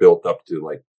 which he had built up to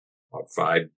like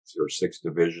 5 or 6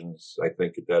 divisions, I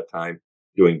think, at that time,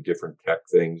 doing different tech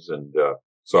things and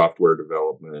software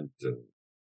development and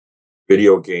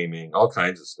video gaming, all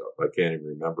kinds of stuff. I can't even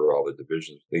remember all the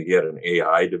divisions. He had an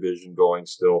AI division going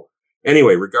still.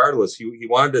 Anyway, regardless, he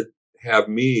wanted to have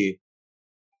me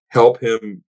help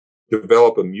him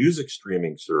develop a music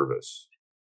streaming service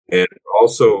and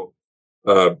also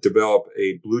develop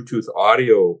a Bluetooth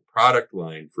audio product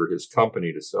line for his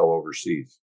company to sell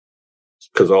overseas,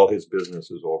 because all his business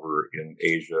is over in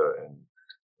Asia and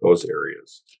those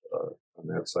areas on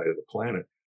that side of the planet.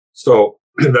 So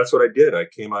that's what I did. I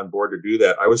came on board to do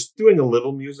that. I was doing a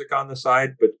little music on the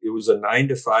side, but it was a 9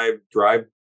 to 5 drive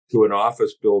to an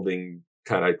office building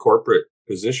kind of corporate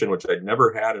position, which I'd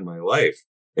never had in my life.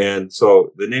 And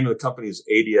so the name of the company is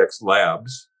ADX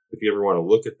Labs, if you ever want to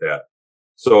look at that.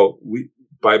 So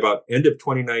by about end of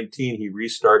 2019, he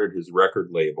restarted his record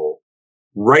label.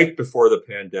 Right before the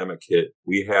pandemic hit,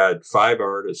 we had 5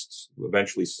 artists,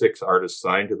 eventually 6 artists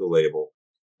signed to the label.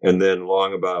 And then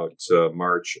long about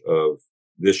March of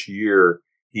this year,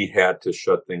 he had to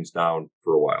shut things down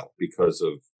for a while because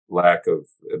of lack of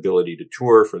ability to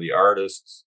tour for the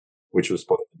artists, which was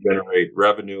supposed to generate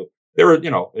revenue. There were,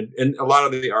 and a lot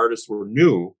of the artists were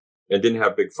new and didn't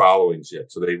have big followings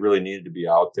yet. So they really needed to be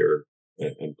out there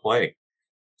and playing.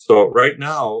 So right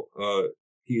now,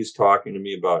 he's talking to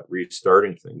me about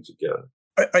restarting things again.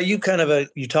 Are you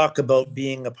you talk about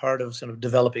being a part of sort of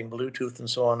developing Bluetooth and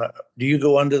so on. Do you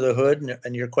go under the hood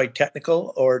and you're quite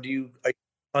technical, or are you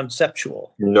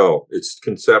conceptual? No, it's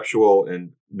conceptual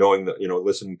and knowing that,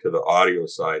 listening to the audio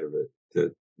side of it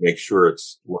to make sure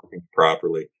it's working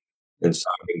properly and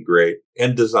sounding great,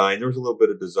 and design. There was a little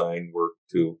bit of design work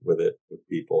too with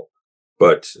people.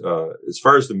 But as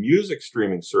far as the music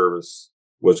streaming service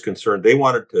was concerned, they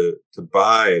wanted to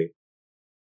buy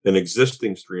an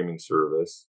existing streaming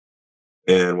service.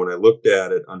 And when I looked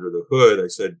at it under the hood, I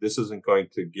said, this isn't going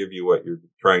to give you what you're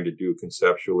trying to do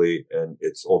conceptually, and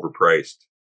it's overpriced.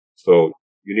 So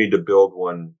you need to build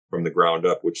one from the ground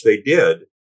up, which they did.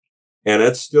 And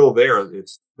it's still there.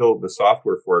 It's still the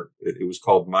software for it. It was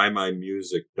called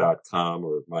mymymusic.com,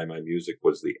 or MyMyMusic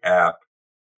was the app.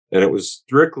 And it was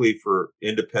strictly for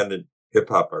independent hip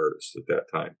hop artists at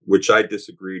that time, which I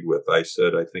disagreed with. I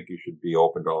said, I think you should be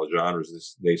open to all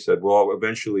genres. They said, well,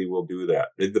 eventually we'll do that.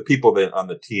 The people that on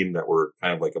the team that were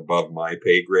kind of like above my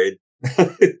pay grade,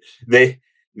 they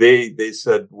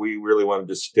said, we really wanted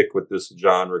to stick with this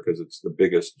genre because it's the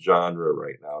biggest genre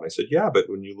right now. And I said, yeah, but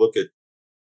when you look at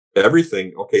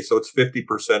everything, okay, so it's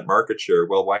 50% market share.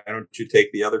 Well, why don't you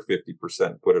take the other 50%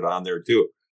 and put it on there too?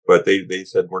 but they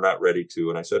said, we're not ready to.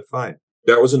 And I said, fine.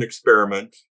 That was an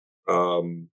experiment.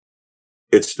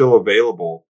 It's still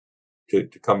available to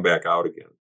come back out again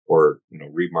or,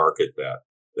 remarket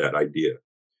that idea.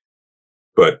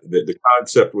 But the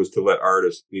concept was to let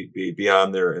artists be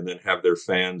on there and then have their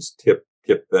fans tip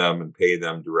them and pay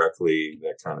them directly,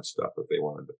 that kind of stuff if they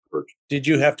wanted to purchase. Did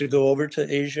you have to go over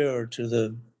to Asia or to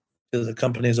the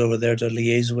companies over there to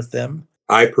liaise with them?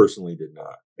 I personally did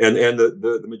not. And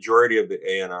the majority of the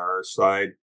A&R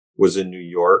side was in New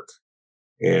York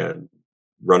and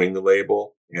running the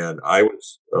label. And I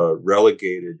was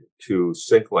relegated to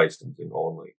sync licensing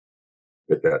only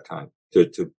at that time to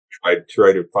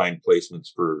try to find placements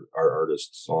for our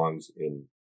artists' songs in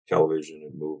television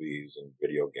and movies and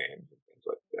video games and things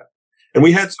like that. And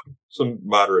we had some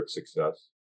moderate success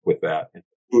with that.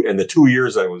 And the 2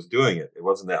 years I was doing it, it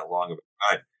wasn't that long of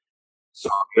a time. So,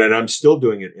 and I'm still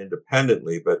doing it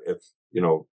independently, but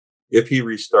if he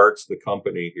restarts the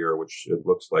company here, which it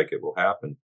looks like it will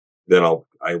happen, then I'll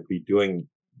be doing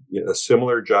a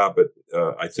similar job, but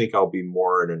I think I'll be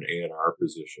more in an A&R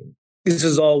position. This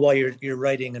is all while you're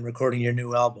writing and recording your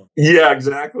new album. Yeah,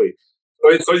 exactly.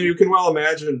 So you can well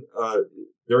imagine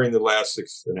during the last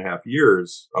 6.5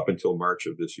 years, up until March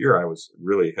of this year, I was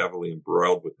really heavily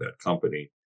embroiled with that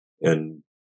company and,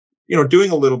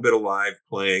 doing a little bit of live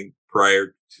playing.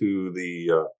 Prior to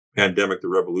the pandemic, the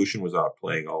Revolution was out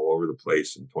playing all over the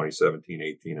place in 2017,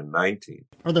 18, and 19.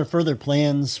 Are there further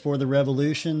plans for the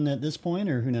Revolution at this point,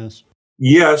 or who knows?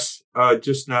 Yes,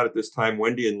 just not at this time.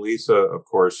 Wendy and Lisa, of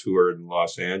course, who are in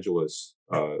Los Angeles,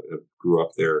 grew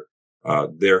up there.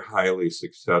 They're highly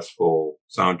successful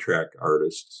soundtrack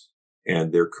artists,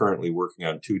 and they're currently working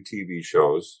on 2 TV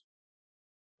shows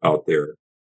out there.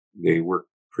 They work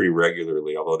pretty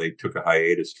regularly, although they took a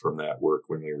hiatus from that work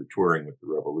when they were touring with the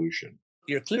Revolution.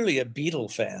 You're clearly a Beatle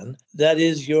fan. That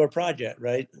is your project,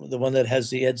 right? The one that has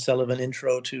the Ed Sullivan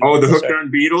intro to... Oh, the Hooked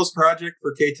on Beatles project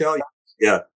for KTEL?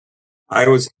 Yeah. I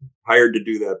was hired to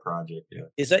do that project, yeah.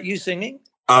 Is that you singing?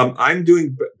 I'm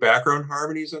doing background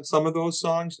harmonies on some of those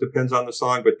songs, depends on the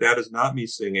song, but that is not me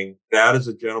singing. That is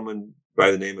a gentleman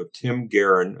by the name of Tim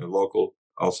Guerin, a local,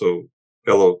 also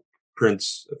fellow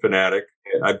Prince fanatic.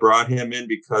 I brought him in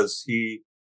because he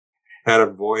had a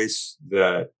voice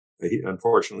that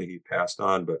unfortunately he passed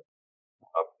on, but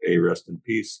a rest in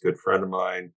peace, good friend of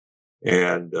mine.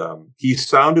 And he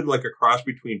sounded like a cross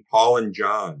between Paul and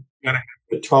John. Kind of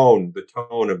the tone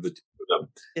of the two of them.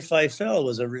 If I Fell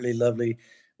was a really lovely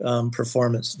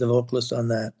performance. The vocalist on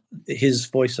that, his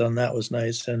voice on that was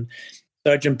nice. And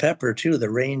Sgt. Pepper too, the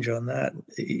range on that,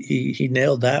 he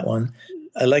nailed that one.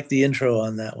 I like the intro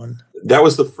on that one. That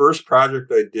was the first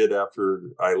project I did after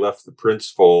I left the Prince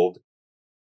fold.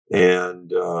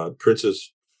 And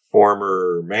Prince's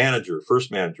former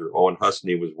first manager, Owen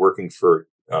Husney, was working for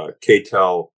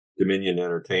KTEL Dominion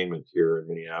Entertainment here in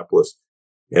Minneapolis.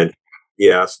 And he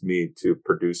asked me to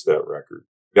produce that record.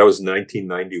 That was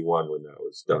 1991 when that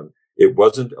was done. It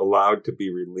wasn't allowed to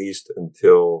be released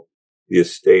until the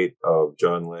estate of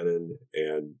John Lennon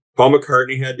and Paul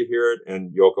McCartney had to hear it,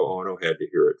 and Yoko Ono had to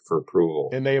hear it for approval.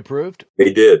 And they approved?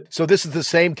 They did. So this is the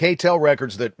same KTEL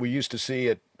records that we used to see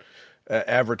at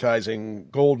advertising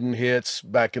golden hits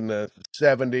back in the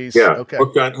 70s. Yeah, okay.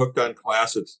 Hooked on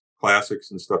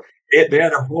classics and stuff. They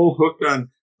had a whole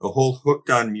hooked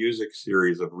on music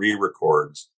series of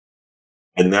re-records,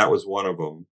 and that was one of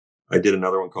them. I did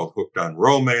another one called Hooked on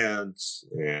Romance,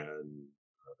 and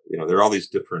there are all these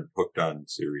different hooked on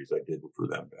series I did for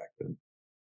them back then.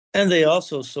 And they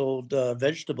also sold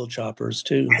vegetable choppers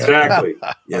too. Exactly.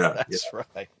 Yeah, that's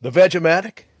right. The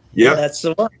Vegematic. Yeah, that's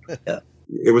the one. Yeah.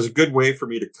 It was a good way for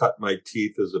me to cut my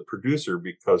teeth as a producer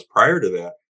because prior to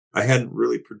that, I hadn't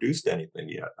really produced anything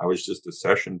yet. I was just a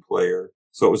session player.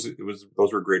 So it was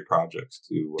those were great projects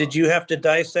too. Did you have to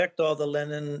dissect all the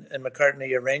Lennon and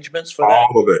McCartney arrangements for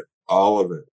that? All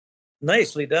of it.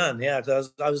 Nicely done. Yeah.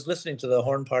 I was listening to the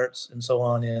horn parts and so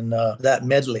on in that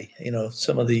medley,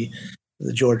 some of the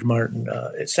George Martin.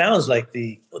 It sounds like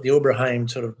the Oberheim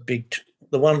sort of big,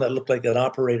 the one that looked like an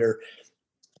operator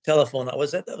telephone.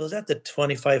 Was that the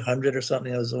 2500 or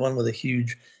something? It was the one with a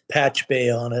huge patch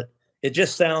bay on it. It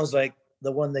just sounds like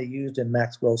the one they used in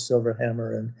Maxwell's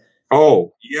Silverhammer. And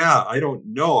oh yeah, I don't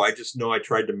know. I just know I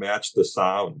tried to match the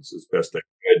sounds as best I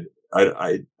could.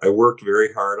 I worked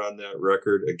very hard on that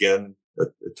record. Again, a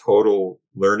total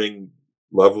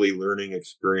lovely learning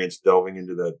experience delving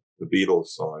into the Beatles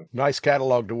song. Nice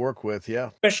catalog to work with, yeah.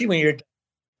 Especially when you're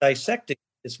dissecting.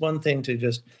 It's one thing to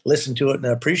just listen to it and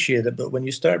appreciate it, but when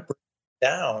you start breaking it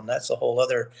down, that's a whole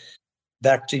other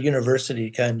back to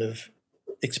university kind of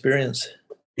experience.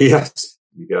 Yes,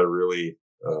 you got to really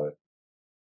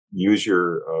use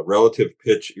your relative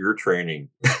pitch ear training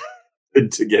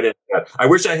to get into that. I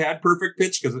wish I had perfect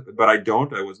pitch, but I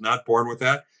don't. I was not born with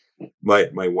that. My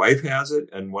wife has it,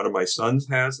 and one of my sons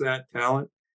has that talent.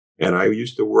 And I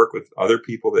used to work with other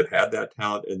people that had that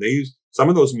talent, and some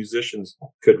of those musicians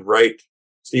could write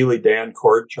Steely Dan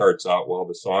chord charts out while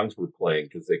the songs were playing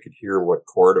because they could hear what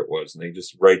chord it was, and they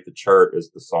just write the chart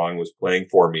as the song was playing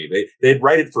for me. They'd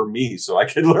write it for me so I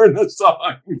could learn the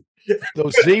song.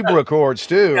 Those zebra chords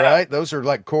too, right? Those are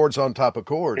like chords on top of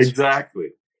chords. Exactly.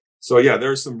 So yeah,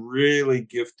 there's some really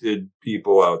gifted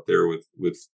people out there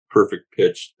with perfect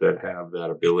pitch that have that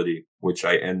ability, which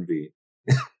I envy.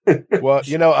 Well,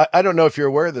 I don't know if you're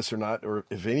aware of this or not, or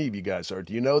if any of you guys are.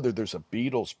 Do you know that there's a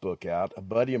Beatles book out? A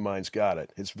buddy of mine's got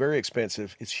it. It's very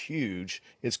expensive. It's huge.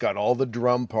 It's got all the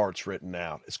drum parts written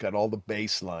out. It's got all the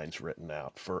bass lines written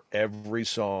out for every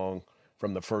song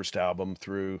from the first album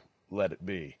through Let It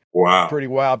Be. Wow. Pretty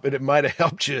wild, but it might have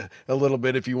helped you a little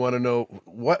bit if you want to know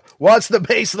what's the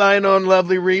bass line on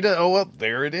Lovely Rita. Oh, well,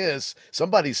 there it is.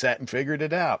 Somebody sat and figured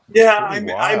it out. Yeah, I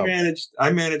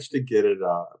managed to get it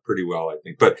pretty well, I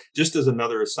think. But just as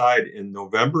another aside, in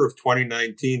November of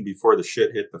 2019, before the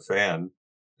shit hit the fan,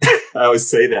 I always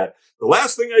say that the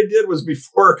last thing I did was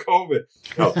before COVID.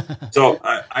 No. So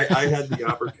I had the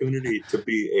opportunity to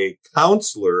be a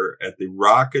counselor at the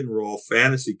Rock and Roll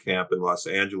Fantasy Camp in Los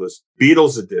Angeles,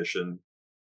 Beatles edition,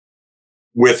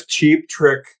 with Cheap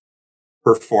Trick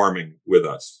performing with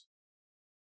us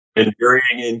in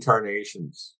varying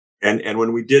incarnations. And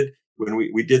when we did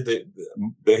the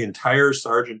entire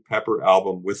Sgt. Pepper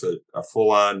album with a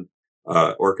full on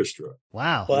orchestra.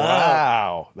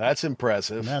 Wow. That's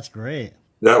impressive. That's great.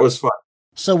 That was fun.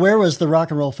 So where was the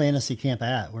Rock and Roll Fantasy Camp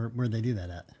at? Where'd they do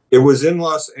that at? It was in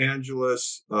Los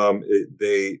Angeles.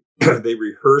 They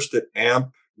rehearsed at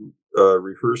AMP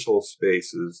rehearsal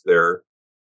spaces there,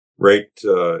 right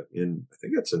in, I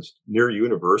think that's near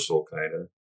Universal, kind of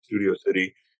Studio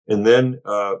City. And then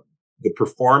the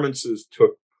performances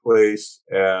took place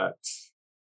at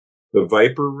the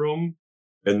Viper Room,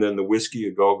 and then the Whiskey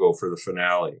A Go-Go for the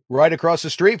finale. Right across the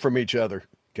street from each other.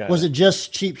 Was it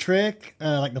just Cheap Trick,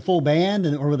 like the full band,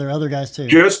 or were there other guys too?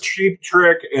 Just Cheap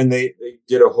Trick, and they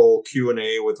did a whole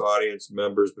Q&A with audience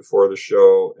members before the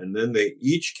show, and then they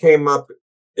each came up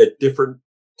at different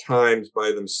times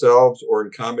by themselves or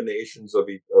in combinations of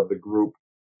the group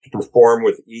to perform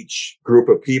with each group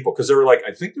of people. Because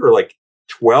I think there were like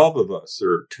 12 of us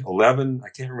or 11. I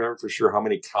can't remember for sure how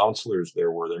many counselors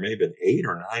there were. There may have been 8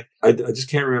 or 9. I just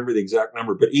can't remember the exact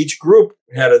number, but each group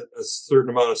had a certain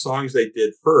amount of songs they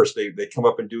did first. They come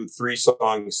up and do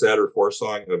 3-song set or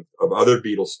 4-song of other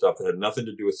Beatles stuff that had nothing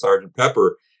to do with Sgt.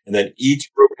 Pepper. And then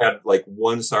each group had like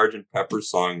one Sgt. Pepper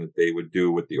song that they would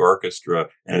do with the orchestra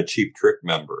and a Cheap Trick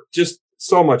member. Just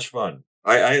so much fun.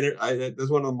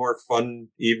 That's one of the more fun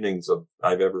evenings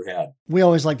I've ever had. We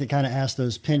always like to kind of ask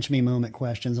those pinch me moment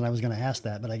questions, and I was going to ask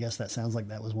that, but I guess that sounds like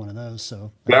that was one of those.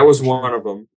 So that was one of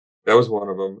them.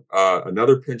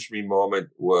 Another pinch me moment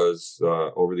was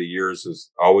over the years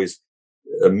is always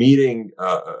meeting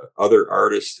other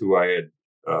artists who I had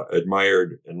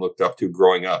admired and looked up to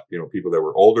growing up. People that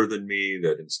were older than me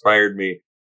that inspired me.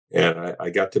 And I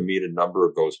got to meet a number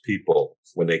of those people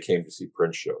when they came to see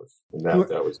Prince shows. And that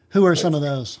was... Who are some of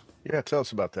those? Yeah, tell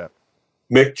us about that.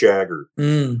 Mick Jagger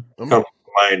comes to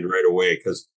mind right away,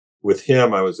 because with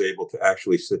him, I was able to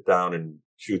actually sit down and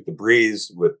shoot the breeze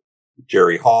with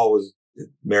Jerry Hall was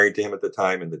married to him at the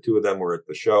time, and the two of them were at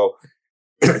the show.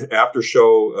 After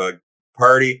show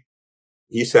party,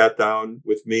 he sat down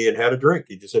with me and had a drink.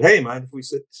 He just said, "Hey, mind if we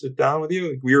sit down with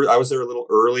you?" I was there a little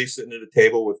early, sitting at a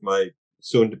table with my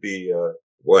soon-to-be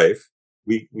wife.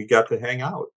 We got to hang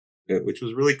out, which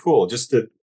was really cool. Just to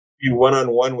be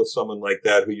one-on-one with someone like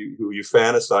that who you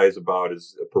fantasize about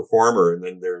as a performer, and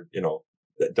then they're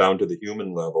down to the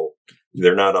human level.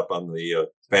 They're not up on the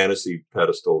fantasy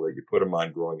pedestal that you put them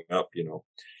on growing up. Yeah,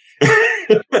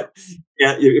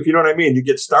 if you know what I mean. You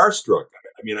get starstruck.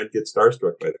 I'd get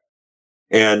starstruck by that.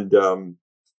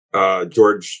 And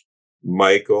George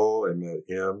Michael, I met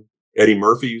him. Eddie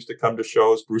Murphy used to come to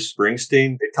shows. Bruce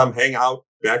Springsteen, they'd come hang out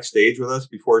backstage with us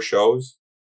before shows.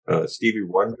 Stevie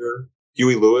Wonder,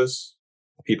 Huey Lewis,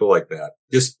 people like that.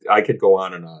 Just, I could go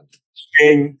on and on.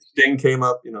 Sting came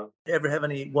up, Ever have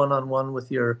any one-on-one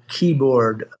with your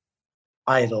keyboard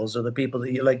idols or the people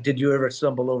that you like? Did you ever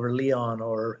stumble over Leon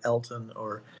or Elton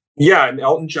or? Yeah, and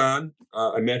Elton John.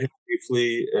 I met him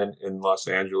briefly in Los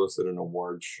Angeles at an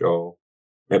awards show.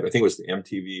 I think it was the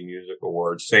MTV Music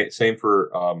Awards. Same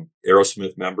for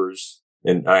Aerosmith members,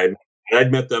 and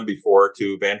I'd met them before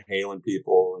too. Van Halen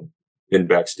people, been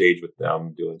backstage with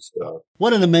them doing stuff.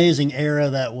 What an amazing era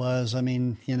that was. I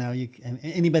mean,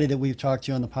 anybody that we've talked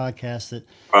to on the podcast that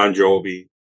Bon Jovi,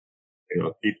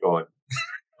 keep going.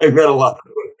 I met a lot of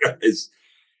those guys.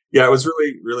 Yeah, it was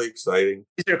really, really exciting.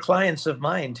 These are clients of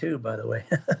mine too, by the way.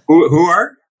 Who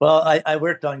are? Well, I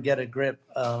worked on Get a Grip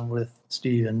with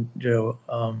Steve and Joe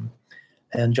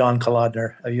and John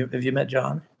Kolodner. Have you met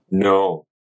John? No.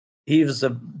 He was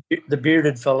the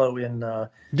bearded fellow in.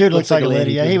 Dude looks like a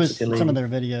lady. Yeah, he was some of their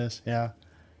videos. Yeah.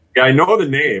 Yeah, I know the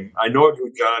name. I know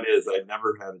who John is. I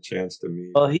never had a chance to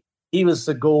meet. Well, he was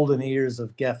the golden ears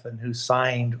of Geffen, who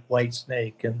signed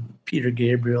Whitesnake and Peter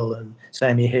Gabriel and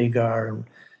Sammy Hagar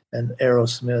and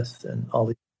Aerosmith and all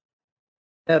these.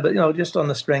 Yeah, but just on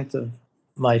the strength of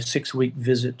my 6-week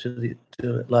visit to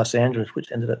Los Angeles,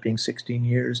 which ended up being 16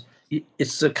 years,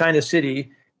 it's the kind of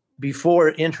city before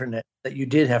internet that you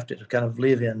did have to kind of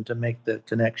live in to make the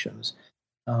connections.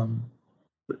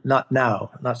 Not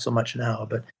now, not so much now,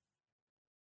 but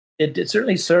it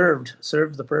certainly served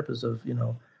the purpose of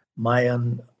my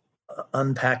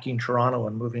unpacking Toronto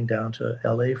and moving down to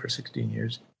LA for 16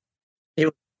 years. It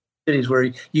was cities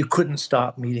where you couldn't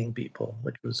stop meeting people,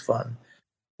 which was fun.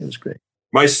 It was great.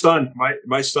 My son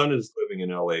is living in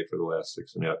LA for the last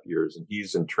 6.5 years, and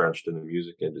he's entrenched in the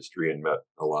music industry and met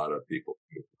a lot of people.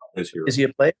 Is he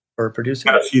a player or a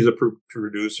producer? Yes, he's a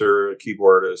producer, a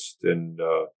keyboardist, and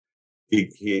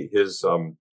his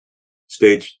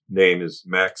stage name is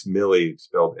Max Milli,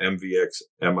 spelled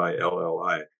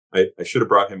MVXMILLI. I should have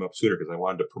brought him up sooner because I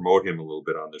wanted to promote him a little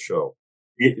bit on the show.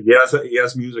 He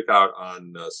has music out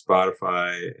on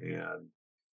Spotify and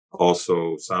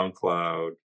also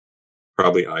SoundCloud,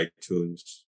 probably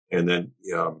iTunes, and then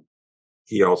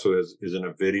he also is in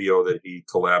a video that he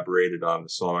collaborated on the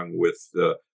song with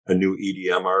a new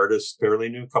EDM artist, fairly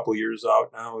new, couple years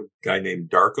out now, a guy named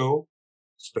Darko,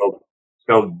 spelled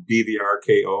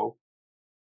DVRKO.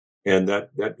 And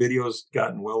that video's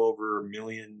gotten well over 1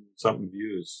 million something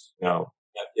views now.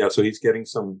 Yeah, so he's getting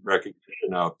some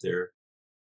recognition out there.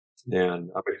 And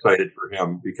I'm excited for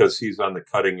him because he's on the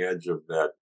cutting edge of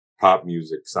that pop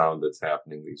music sound that's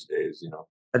happening these days,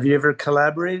 Have you ever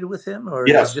collaborated with him? Or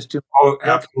yes. Just too- Oh,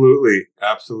 absolutely.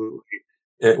 Absolutely.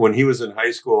 When he was in high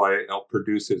school, I helped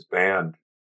produce his band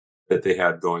that they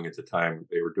had going at the time.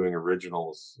 They were doing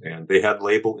originals and they had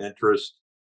label interest.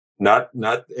 Not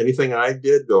anything I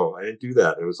did, though. I didn't do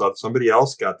that. It was somebody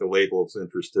else got the labels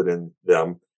interested in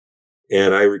them.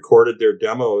 And I recorded their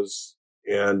demos.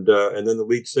 And then the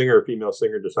lead singer, a female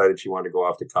singer, decided she wanted to go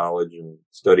off to college and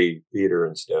study theater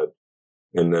instead.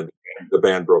 And then the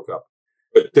band broke up.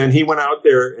 But then he went out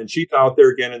there and she's out there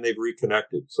again and they've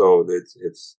reconnected. So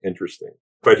it's interesting.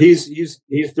 But he's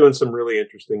doing some really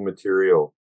interesting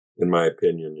material, in my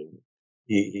opinion. And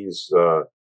he's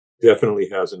definitely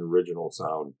has an original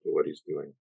sound to what he's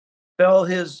doing. Spell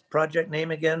his project name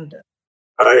again.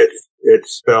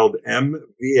 It's spelled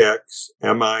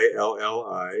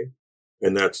MVXMILLI,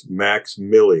 and that's Max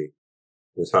Milli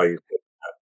is how you say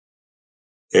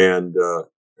that. And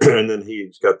then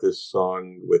he's got this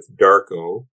song with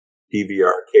Darko,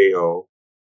 DVRKO.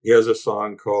 He has a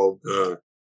song called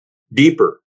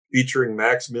Deeper, featuring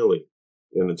Max Milli.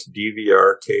 And it's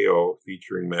DVRKO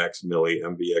featuring Max Milli,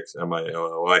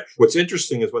 MVXMILLI. What's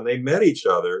interesting is when they met each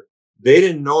other, they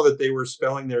didn't know that they were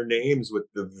spelling their names with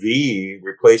the V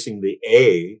replacing the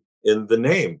A in the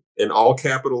name in all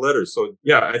capital letters. So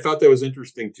yeah, I thought that was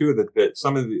interesting too, that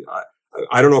some of the,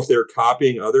 I don't know if they're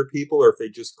copying other people or if they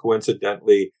just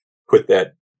coincidentally put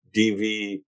that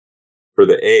DV for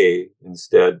the A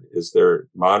instead as their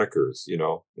monikers,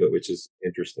 which is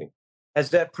interesting. Has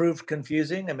that proved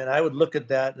confusing? I mean, I would look at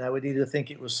that and I would either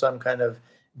think it was some kind of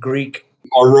Greek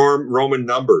or Roman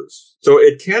numbers. So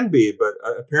it can be, but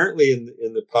apparently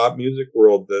in the pop music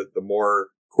world, the more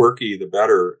quirky, the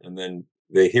better. And then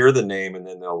they hear the name and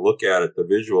then they'll look at it, the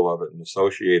visual of it, and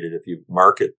associate it. If you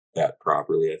market that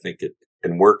properly, I think it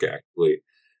can work actually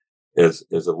as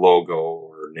a logo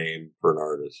or a name for an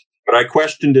artist. But I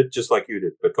questioned it just like you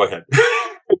did, but go ahead.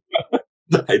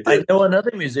 I know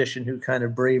another musician who kind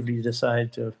of bravely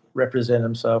decided to represent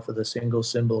himself with a single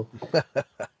symbol.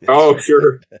 Oh,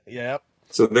 sure. Yep.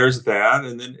 So there's that.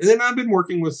 And then I've been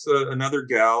working with another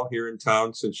gal here in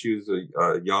town since she was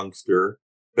a youngster,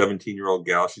 17-year-old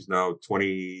gal. She's now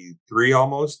 23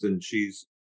 almost. And she's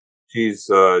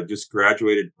just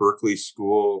graduated Berklee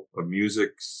School of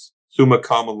Music's summa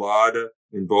cum laude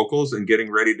in vocals and getting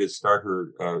ready to start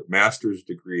her master's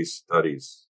degree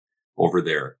studies over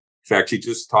there. In fact, she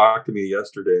just talked to me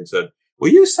yesterday and said, "Will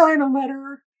you sign a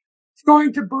letter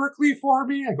going to Berklee for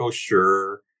me?" I go,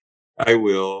 "Sure, I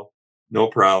will. No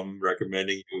problem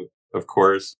recommending you." of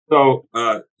course. So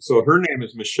her name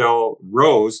is Michelle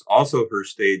Rose, also her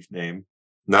stage name,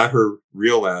 not her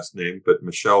real last name, but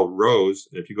Michelle Rose.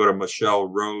 If you go to Michelle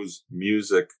Rose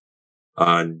Music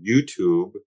on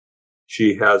YouTube,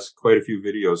 she has quite a few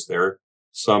videos there.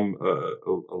 Some,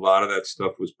 a lot of that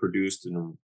stuff was produced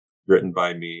and written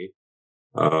by me.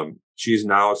 She's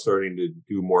now starting to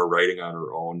do more writing on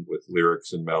her own with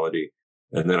lyrics and melody.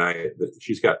 And then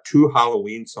she's got 2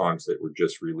 Halloween songs that were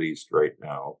just released right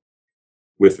now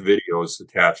with videos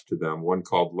attached to them. One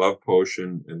called Love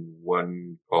Potion and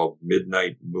one called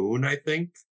Midnight Moon, I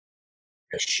think.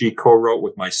 She co-wrote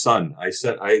with my son. I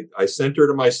sent her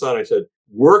to my son. I said,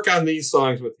 work on these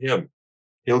songs with him.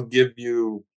 He'll give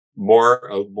you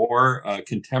a more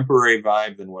contemporary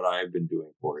vibe than what I've been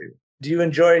doing for you. Do you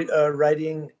enjoy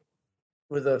writing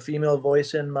with a female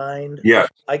voice in mind? Yeah.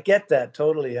 I get that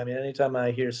totally. I mean, anytime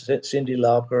I hear Cyndi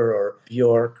Lauper or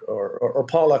Bjork or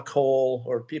Paula Cole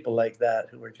or people like that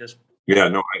who are just... Yeah,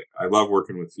 no, I love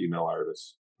working with female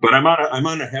artists. But I'm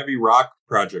on a heavy rock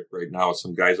project right now with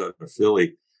some guys out of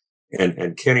Philly,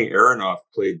 and Kenny Aronoff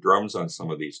played drums on some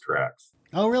of these tracks.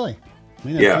 Oh, really?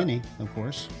 We know Kenny, of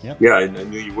course. Yep. Yeah, I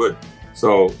knew you would.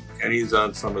 So Kenny's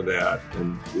on some of that,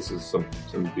 and this is some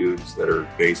dudes that are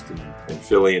based in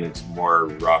Philly, and it's more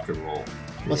rock and roll.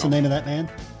 What's the name of that band?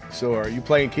 So are you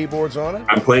playing keyboards on it?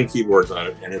 I'm playing keyboards on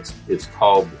it, and it's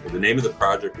called, the name of the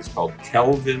project is called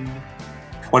Kelvin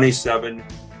 27.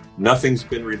 Nothing's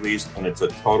been released, and it's a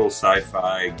total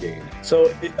sci-fi game.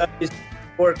 So is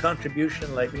for a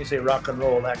contribution, like when you say rock and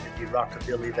roll, that could be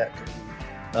rockabilly, that could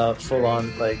be full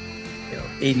on, like,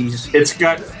 80s. It's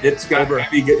got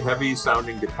heavy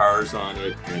sounding guitars on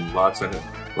it, and lots of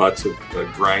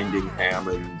grinding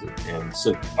Hammond and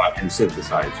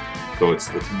synthesizer. So it's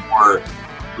more,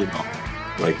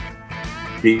 like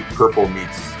Deep Purple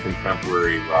meets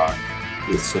contemporary rock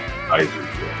with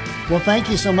synthesizers. Well, thank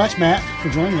you so much, Matt, for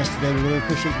joining us today. We really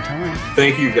appreciate your time.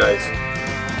 Thank you, guys.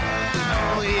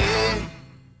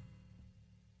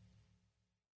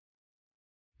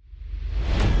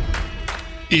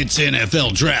 It's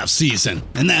NFL draft season,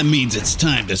 and that means it's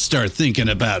time to start thinking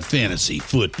about fantasy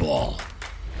football.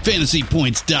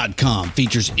 FantasyPoints.com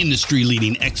features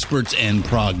industry-leading experts and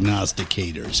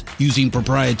prognosticators using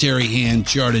proprietary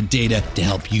hand-charted data to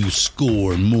help you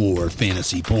score more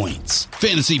fantasy points.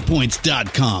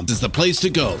 FantasyPoints.com is the place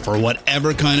to go for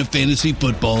whatever kind of fantasy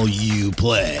football you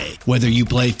play. Whether you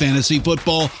play fantasy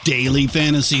football, daily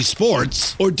fantasy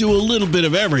sports, or do a little bit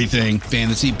of everything,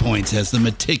 Fantasy Points has the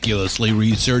meticulously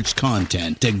researched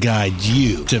content to guide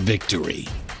you to victory.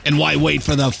 And why wait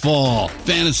for the fall?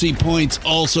 Fantasy Points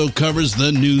also covers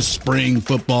the new spring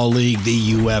football league,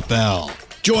 the UFL.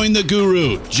 Join the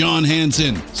guru, John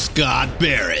Hansen, Scott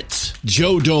Barrett,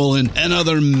 Joe Dolan, and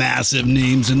other massive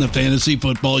names in the fantasy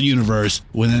football universe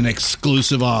with an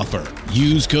exclusive offer.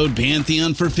 Use code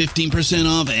Pantheon for 15%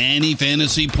 off any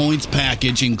Fantasy Points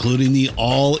package, including the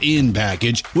all-in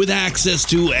package, with access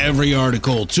to every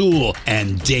article, tool,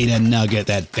 and data nugget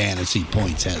that Fantasy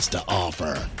Points has to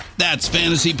offer. That's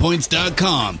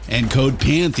FantasyPoints.com and code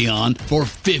Pantheon for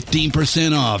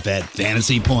 15% off at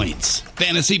Fantasy Points.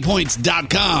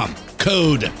 FantasyPoints.com,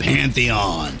 code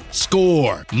Pantheon.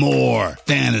 Score more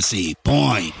fantasy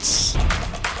points.